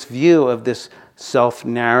erroneous view of this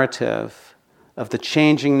self-narrative, of the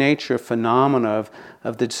changing nature of phenomena,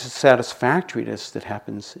 of the dissatisfactoriness that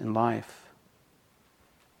happens in life.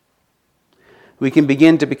 We can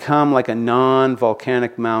begin to become like a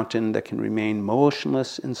non-volcanic mountain that can remain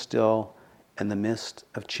motionless and still in the midst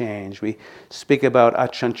of change. We speak about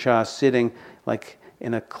Achancha sitting like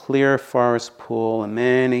in a clear forest pool, and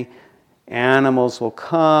many animals will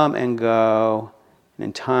come and go. And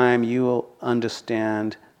in time, you will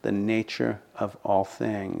understand the nature of all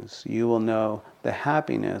things. You will know the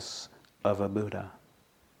happiness of a Buddha.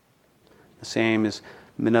 The same is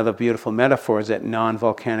another beautiful metaphor is that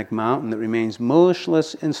non-volcanic mountain that remains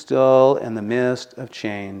motionless and still in the midst of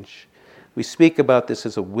change. We speak about this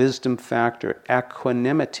as a wisdom factor,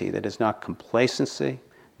 equanimity, that is not complacency,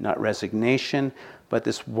 not resignation, but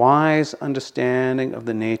this wise understanding of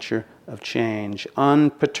the nature of change,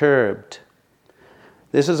 unperturbed.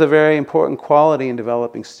 This is a very important quality in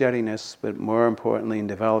developing steadiness, but more importantly in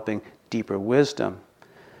developing deeper wisdom.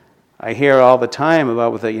 I hear all the time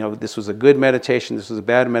about whether, this was a good meditation, this was a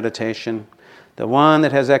bad meditation. The one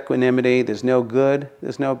that has equanimity, there's no good,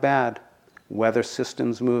 there's no bad. Weather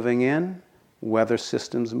systems moving in, weather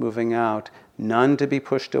systems moving out. None to be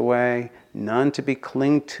pushed away, none to be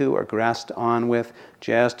clinged to or grasped on with,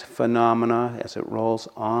 just phenomena as it rolls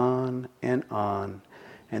on.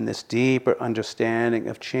 And this deeper understanding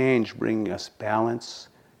of change bringing us balance,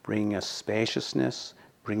 bringing us spaciousness,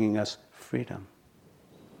 bringing us freedom.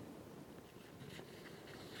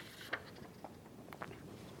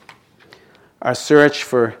 Our search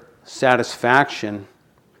for satisfaction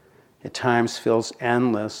at times feels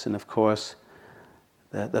endless, and of course,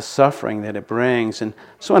 the suffering that it brings. And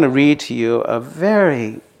I just want to read to you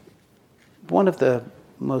one of the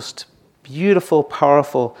most beautiful,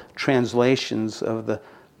 powerful translations of the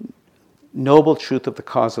Noble Truth of the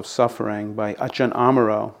Cause of Suffering by Ajahn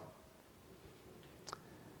Amaro.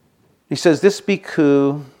 He says, this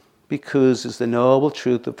bhikkhu is the noble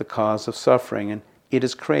truth of the cause of suffering, and it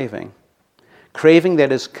is craving. Craving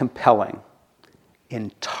that is compelling,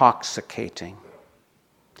 intoxicating,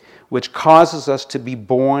 which causes us to be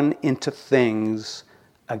born into things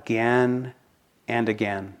again and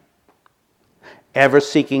again, ever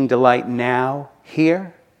seeking delight now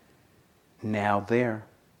here, now there.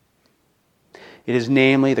 It is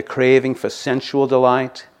namely the craving for sensual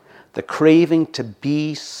delight, the craving to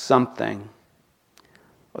be something,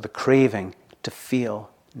 or the craving to feel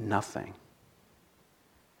nothing.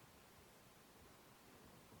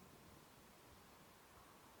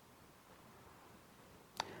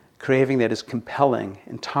 Craving that is compelling,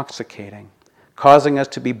 intoxicating, causing us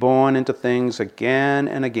to be born into things again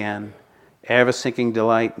and again, ever-sinking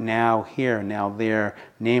delight now here, now there,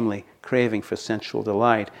 namely craving for sensual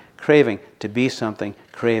delight, craving to be something,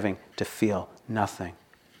 craving to feel nothing.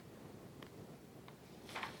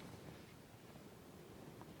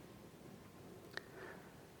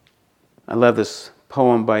 I love this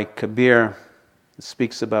poem by Kabir. It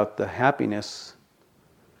speaks about the happiness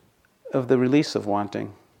of the release of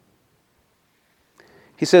wanting.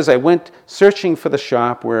 He says, I went searching for the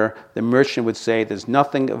shop where the merchant would say, there's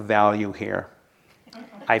nothing of value here.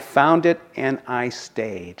 I found it and I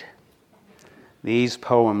stayed. These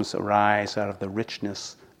poems arise out of the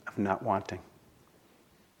richness of not wanting.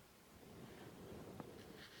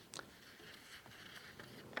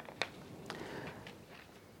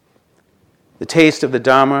 The taste of the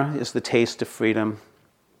Dharma is the taste of freedom.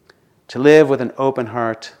 To live with an open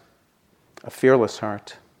heart, a fearless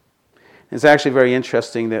heart. It's actually very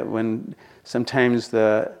interesting that when sometimes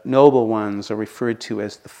the noble ones are referred to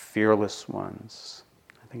as the fearless ones.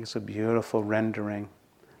 I think it's a beautiful rendering.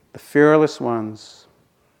 The fearless ones.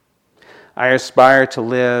 I aspire to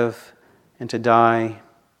live and to die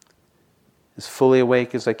as fully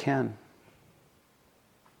awake as I can.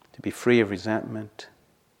 To be free of resentment,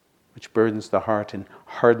 which burdens the heart and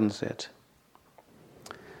hardens it.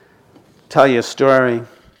 I'll tell you a story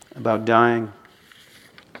about dying.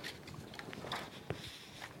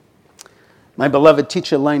 My beloved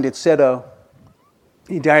teacher, Langdit Sedo,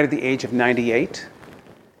 he died at the age of 98.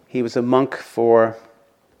 He was a monk for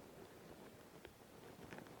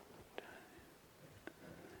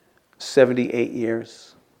 78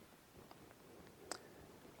 years.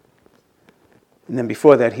 And then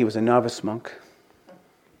before that, he was a novice monk.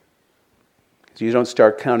 So you don't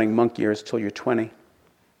start counting monk years till you're 20.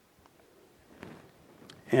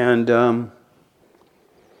 And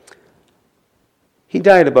he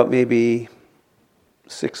died about maybe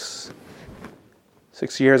six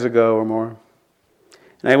years ago or more.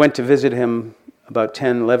 And I went to visit him about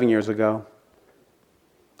 10, 11 years ago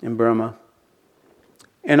in Burma.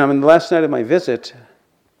 And on the last night of my visit,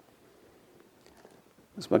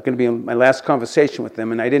 it was going to be my last conversation with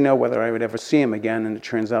him, and I didn't know whether I would ever see him again, and it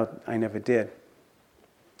turns out I never did.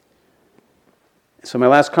 So my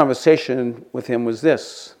last conversation with him was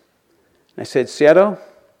this. I said, Sedo,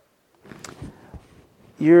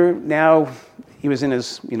 you're now, he was in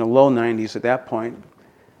his low 90s at that point,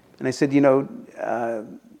 and I said, you're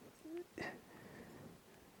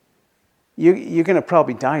going to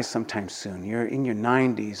probably die sometime soon. You're in your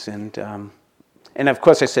 90s, and of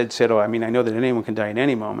course I said, Sedo, I know that anyone can die at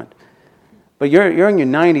any moment, but you're in your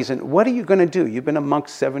 90s, and what are you going to do? You've been a monk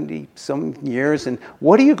 70-some years, and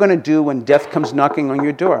what are you going to do when death comes knocking on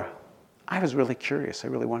your door? I was really curious. I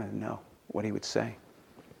really wanted to know what he would say.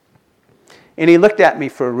 And he looked at me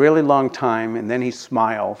for a really long time, and then he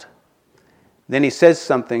smiled. Then he says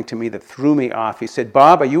something to me that threw me off. He said,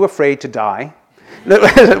 Bob, are you afraid to die?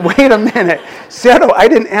 Wait a minute. Sedo, I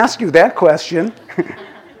didn't ask you that question.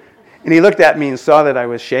 And he looked at me and saw that I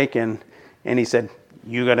was shaken, and he said,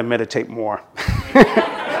 you got to meditate more.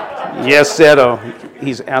 Yes, Sedo,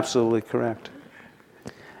 he's absolutely correct.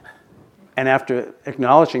 And after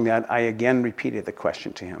acknowledging that, I again repeated the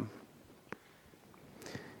question to him.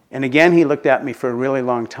 And again, he looked at me for a really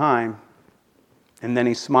long time, and then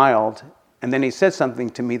he smiled, and then he said something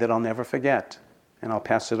to me that I'll never forget, and I'll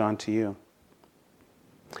pass it on to you.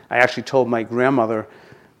 I actually told my grandmother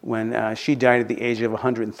when she died at the age of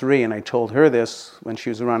 103, and I told her this when she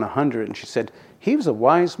was around 100, and she said, he was a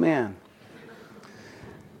wise man.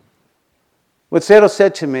 What Sedo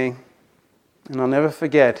said to me, and I'll never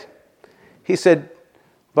forget, he said,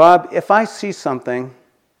 Bob, if I see something,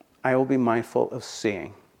 I will be mindful of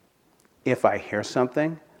seeing. If I hear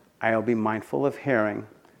something, I will be mindful of hearing.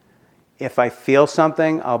 If I feel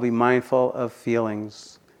something, I'll be mindful of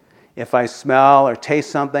feelings. If I smell or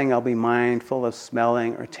taste something, I'll be mindful of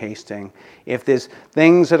smelling or tasting. If there's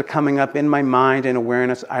things that are coming up in my mind and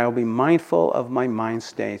awareness, I'll be mindful of my mind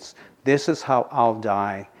states. This is how I'll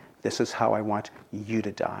die. This is how I want you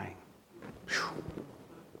to die.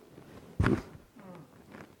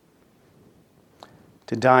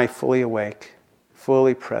 To die fully awake,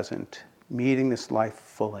 fully present, meeting this life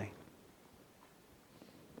fully.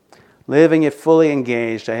 Living it fully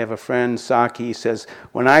engaged. I have a friend, Saki, he says,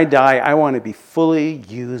 when I die, I want to be fully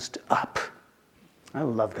used up. I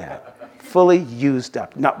love that. Fully used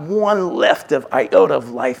up. Not one left of iota of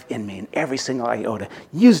life in me, and every single iota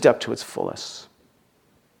used up to its fullest.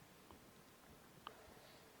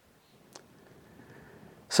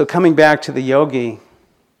 So coming back to the yogi,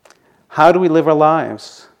 how do we live our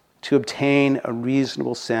lives to obtain a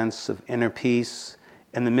reasonable sense of inner peace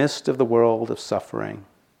in the midst of the world of suffering?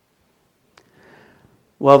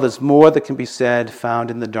 Well, there's more that can be said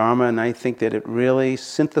found in the Dharma, and I think that it really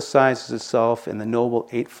synthesizes itself in the Noble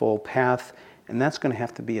Eightfold Path, and that's going to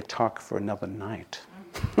have to be a talk for another night.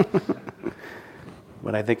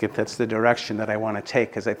 But I think if that's the direction that I want to take,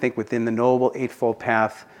 because I think within the Noble Eightfold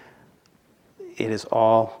Path, it is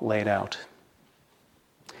all laid out.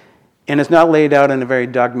 And it's not laid out in a very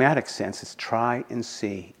dogmatic sense. It's try and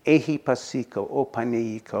see. Ehi pasiko o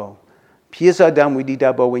paneiko. Piezadam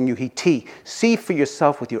wididabo when you hiti. See for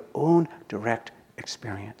yourself with your own direct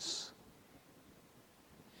experience.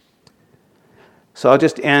 So I'll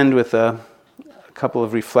just end with a couple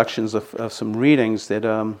of reflections of some readings that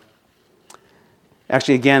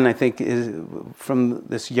actually, again, I think is from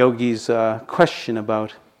this yogi's question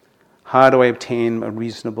about how do I obtain a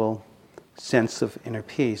reasonable sense of inner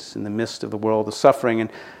peace in the midst of the world of suffering. And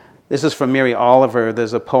this is from Mary Oliver.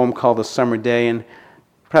 There's a poem called The Summer Day, and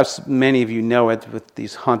perhaps many of you know it with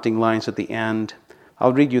these haunting lines at the end.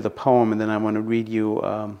 I'll read you the poem, and then I want to read you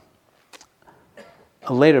a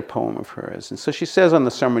later poem of hers. And so she says on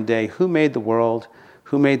the summer day, who made the world?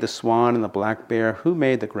 Who made the swan and the black bear? Who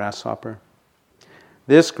made the grasshopper?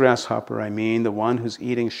 This grasshopper, I mean, the one who's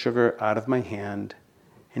eating sugar out of my hand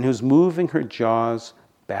and who's moving her jaws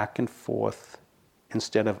back and forth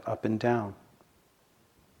instead of up and down.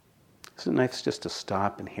 Isn't it nice just to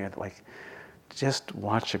stop and hear, like, just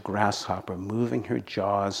watch a grasshopper moving her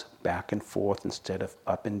jaws back and forth instead of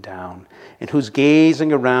up and down, and who's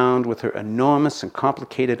gazing around with her enormous and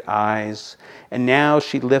complicated eyes, and now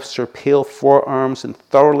she lifts her pale forearms and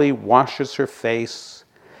thoroughly washes her face,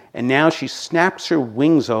 and now she snaps her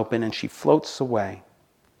wings open and she floats away.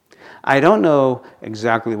 I don't know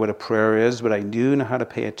exactly what a prayer is, but I do know how to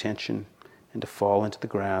pay attention and to fall into the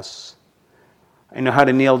grass. I know how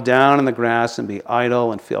to kneel down in the grass and be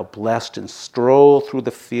idle and feel blessed and stroll through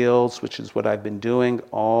the fields, which is what I've been doing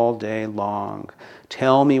all day long.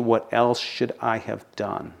 Tell me, what else should I have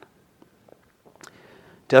done?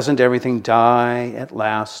 Doesn't everything die at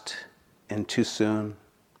last and too soon?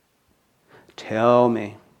 Tell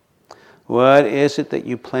me, what is it that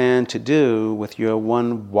you plan to do with your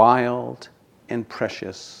one wild and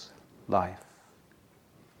precious life?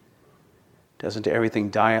 Doesn't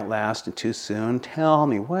everything die at last and too soon? Tell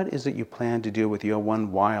me, what is it you plan to do with your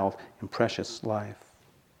one wild and precious life?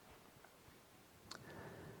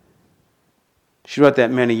 She wrote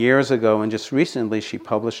that many years ago, and just recently she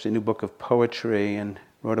published a new book of poetry and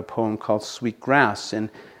wrote a poem called Sweet Grass.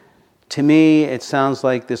 And to me, it sounds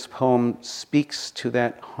like this poem speaks to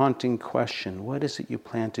that haunting question. What is it you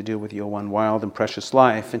plan to do with your one wild and precious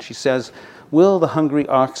life? And she says, will the hungry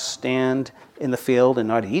ox stand in the field and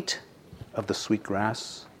not eat of the sweet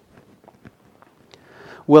grass?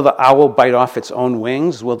 Will the owl bite off its own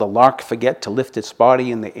wings? Will the lark forget to lift its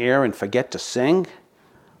body in the air and forget to sing?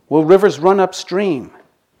 Will rivers run upstream?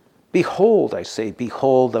 Behold, I say,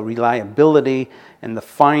 behold the reliability and the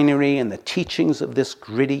finery and the teachings of this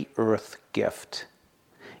gritty earth gift.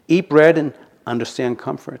 Eat bread and understand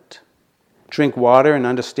comfort. Drink water and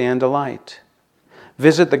understand delight.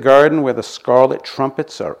 Visit the garden where the scarlet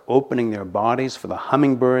trumpets are opening their bodies for the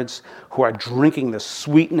hummingbirds who are drinking the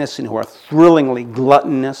sweetness and who are thrillingly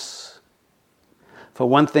gluttonous. For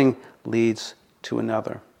one thing leads to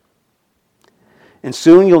another. And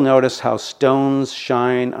soon you'll notice how stones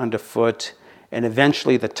shine underfoot, and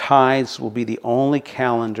eventually the tides will be the only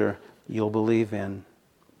calendar you'll believe in.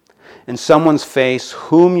 And someone's face,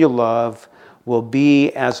 whom you love, will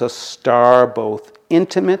be as a star, both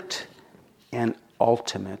intimate and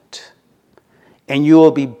ultimate. And you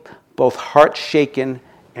will be both heart-shaken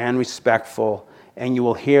and respectful, and you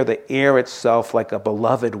will hear the air itself like a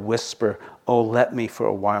beloved whisper, oh, let me for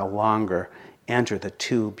a while longer enter the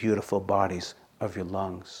two beautiful bodies of your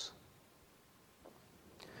lungs.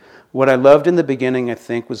 What I loved in the beginning, I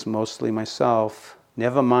think, was mostly myself.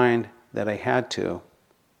 Never mind that I had to,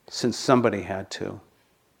 since somebody had to.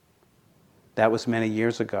 That was many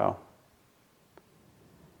years ago.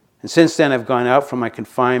 And since then, I've gone out from my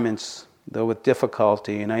confinements, though with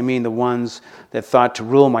difficulty, and I mean the ones that thought to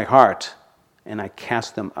rule my heart, and I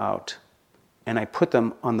cast them out, and I put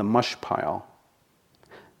them on the mush pile.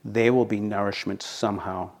 They will be nourishment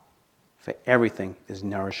somehow, for everything is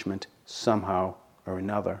nourishment somehow or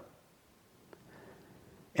another.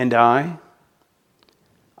 And I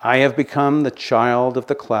have become the child of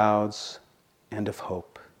the clouds and of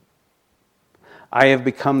hope. I have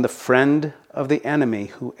become the friend of the enemy,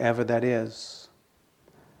 whoever that is.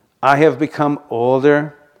 I have become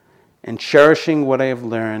older, and cherishing what I have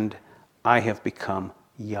learned, I have become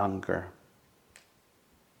younger.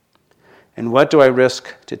 And what do I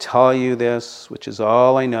risk to tell you this, which is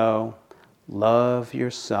all I know? Love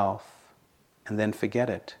yourself and then forget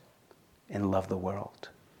it and love the world.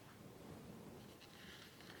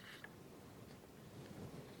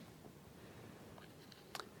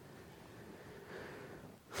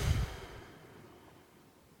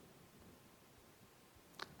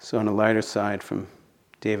 So on a lighter side from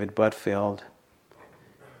David Butfield,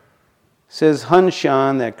 says Hun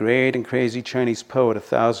Shan, that great and crazy Chinese poet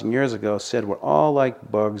 1,000 years ago, said we're all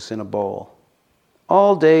like bugs in a bowl,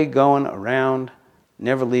 all day going around,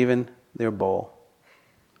 never leaving their bowl.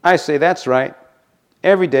 I say that's right,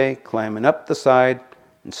 every day climbing up the side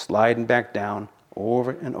and sliding back down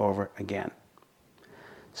over and over again.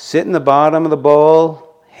 Sit in the bottom of the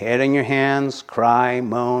bowl, head in your hands, cry,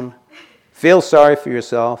 moan, feel sorry for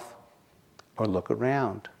yourself, or look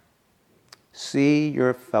around. See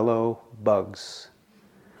your fellow bugs.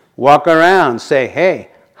 Walk around, say, hey,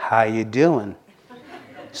 how you doing?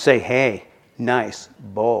 Say, hey, nice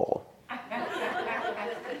bowl.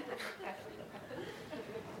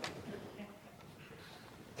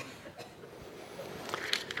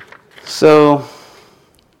 So,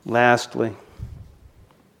 lastly,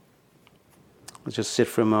 let's just sit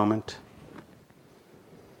for a moment.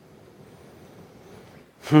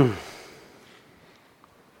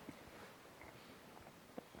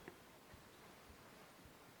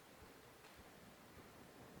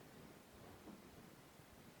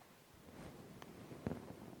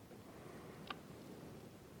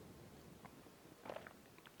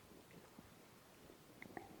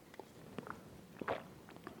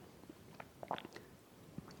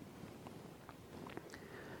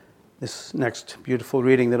 This next beautiful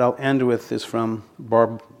reading that I'll end with is from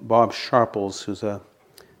Bob Sharples, who's a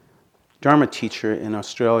Dharma teacher in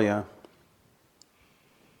Australia.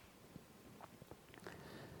 It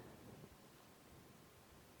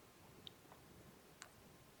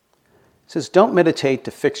says, don't meditate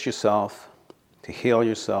to fix yourself, to heal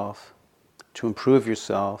yourself, to improve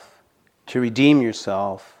yourself, to redeem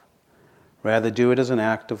yourself. Rather do it as an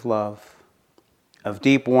act of love, of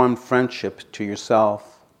deep, warm friendship to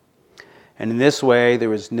yourself. And in this way,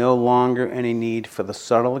 there is no longer any need for the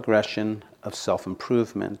subtle aggression of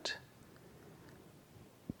self-improvement,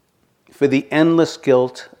 for the endless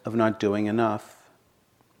guilt of not doing enough.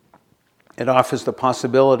 It offers the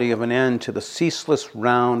possibility of an end to the ceaseless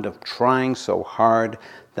round of trying so hard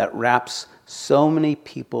that wraps so many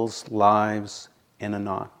people's lives in a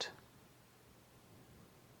knot.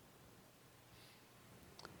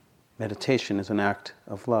 Meditation is an act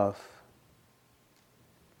of love.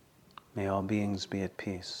 May all beings be at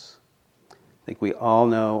peace. I think we all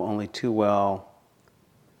know only too well,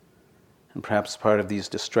 and perhaps part of these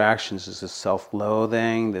distractions is this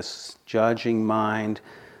self-loathing, this judging mind,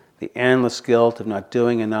 the endless guilt of not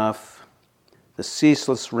doing enough, the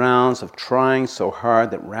ceaseless rounds of trying so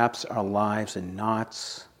hard that wraps our lives in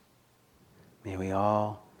knots. May we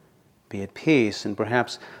all be at peace, and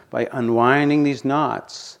perhaps by unwinding these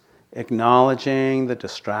knots, acknowledging the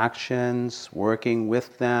distractions, working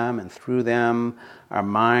with them and through them, our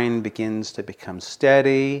mind begins to become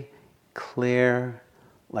steady, clear,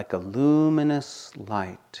 like a luminous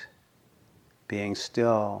light, being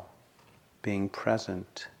still, being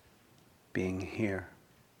present, being here.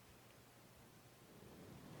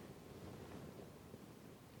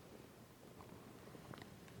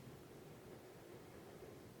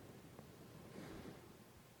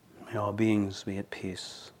 May all beings be at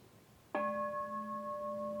peace.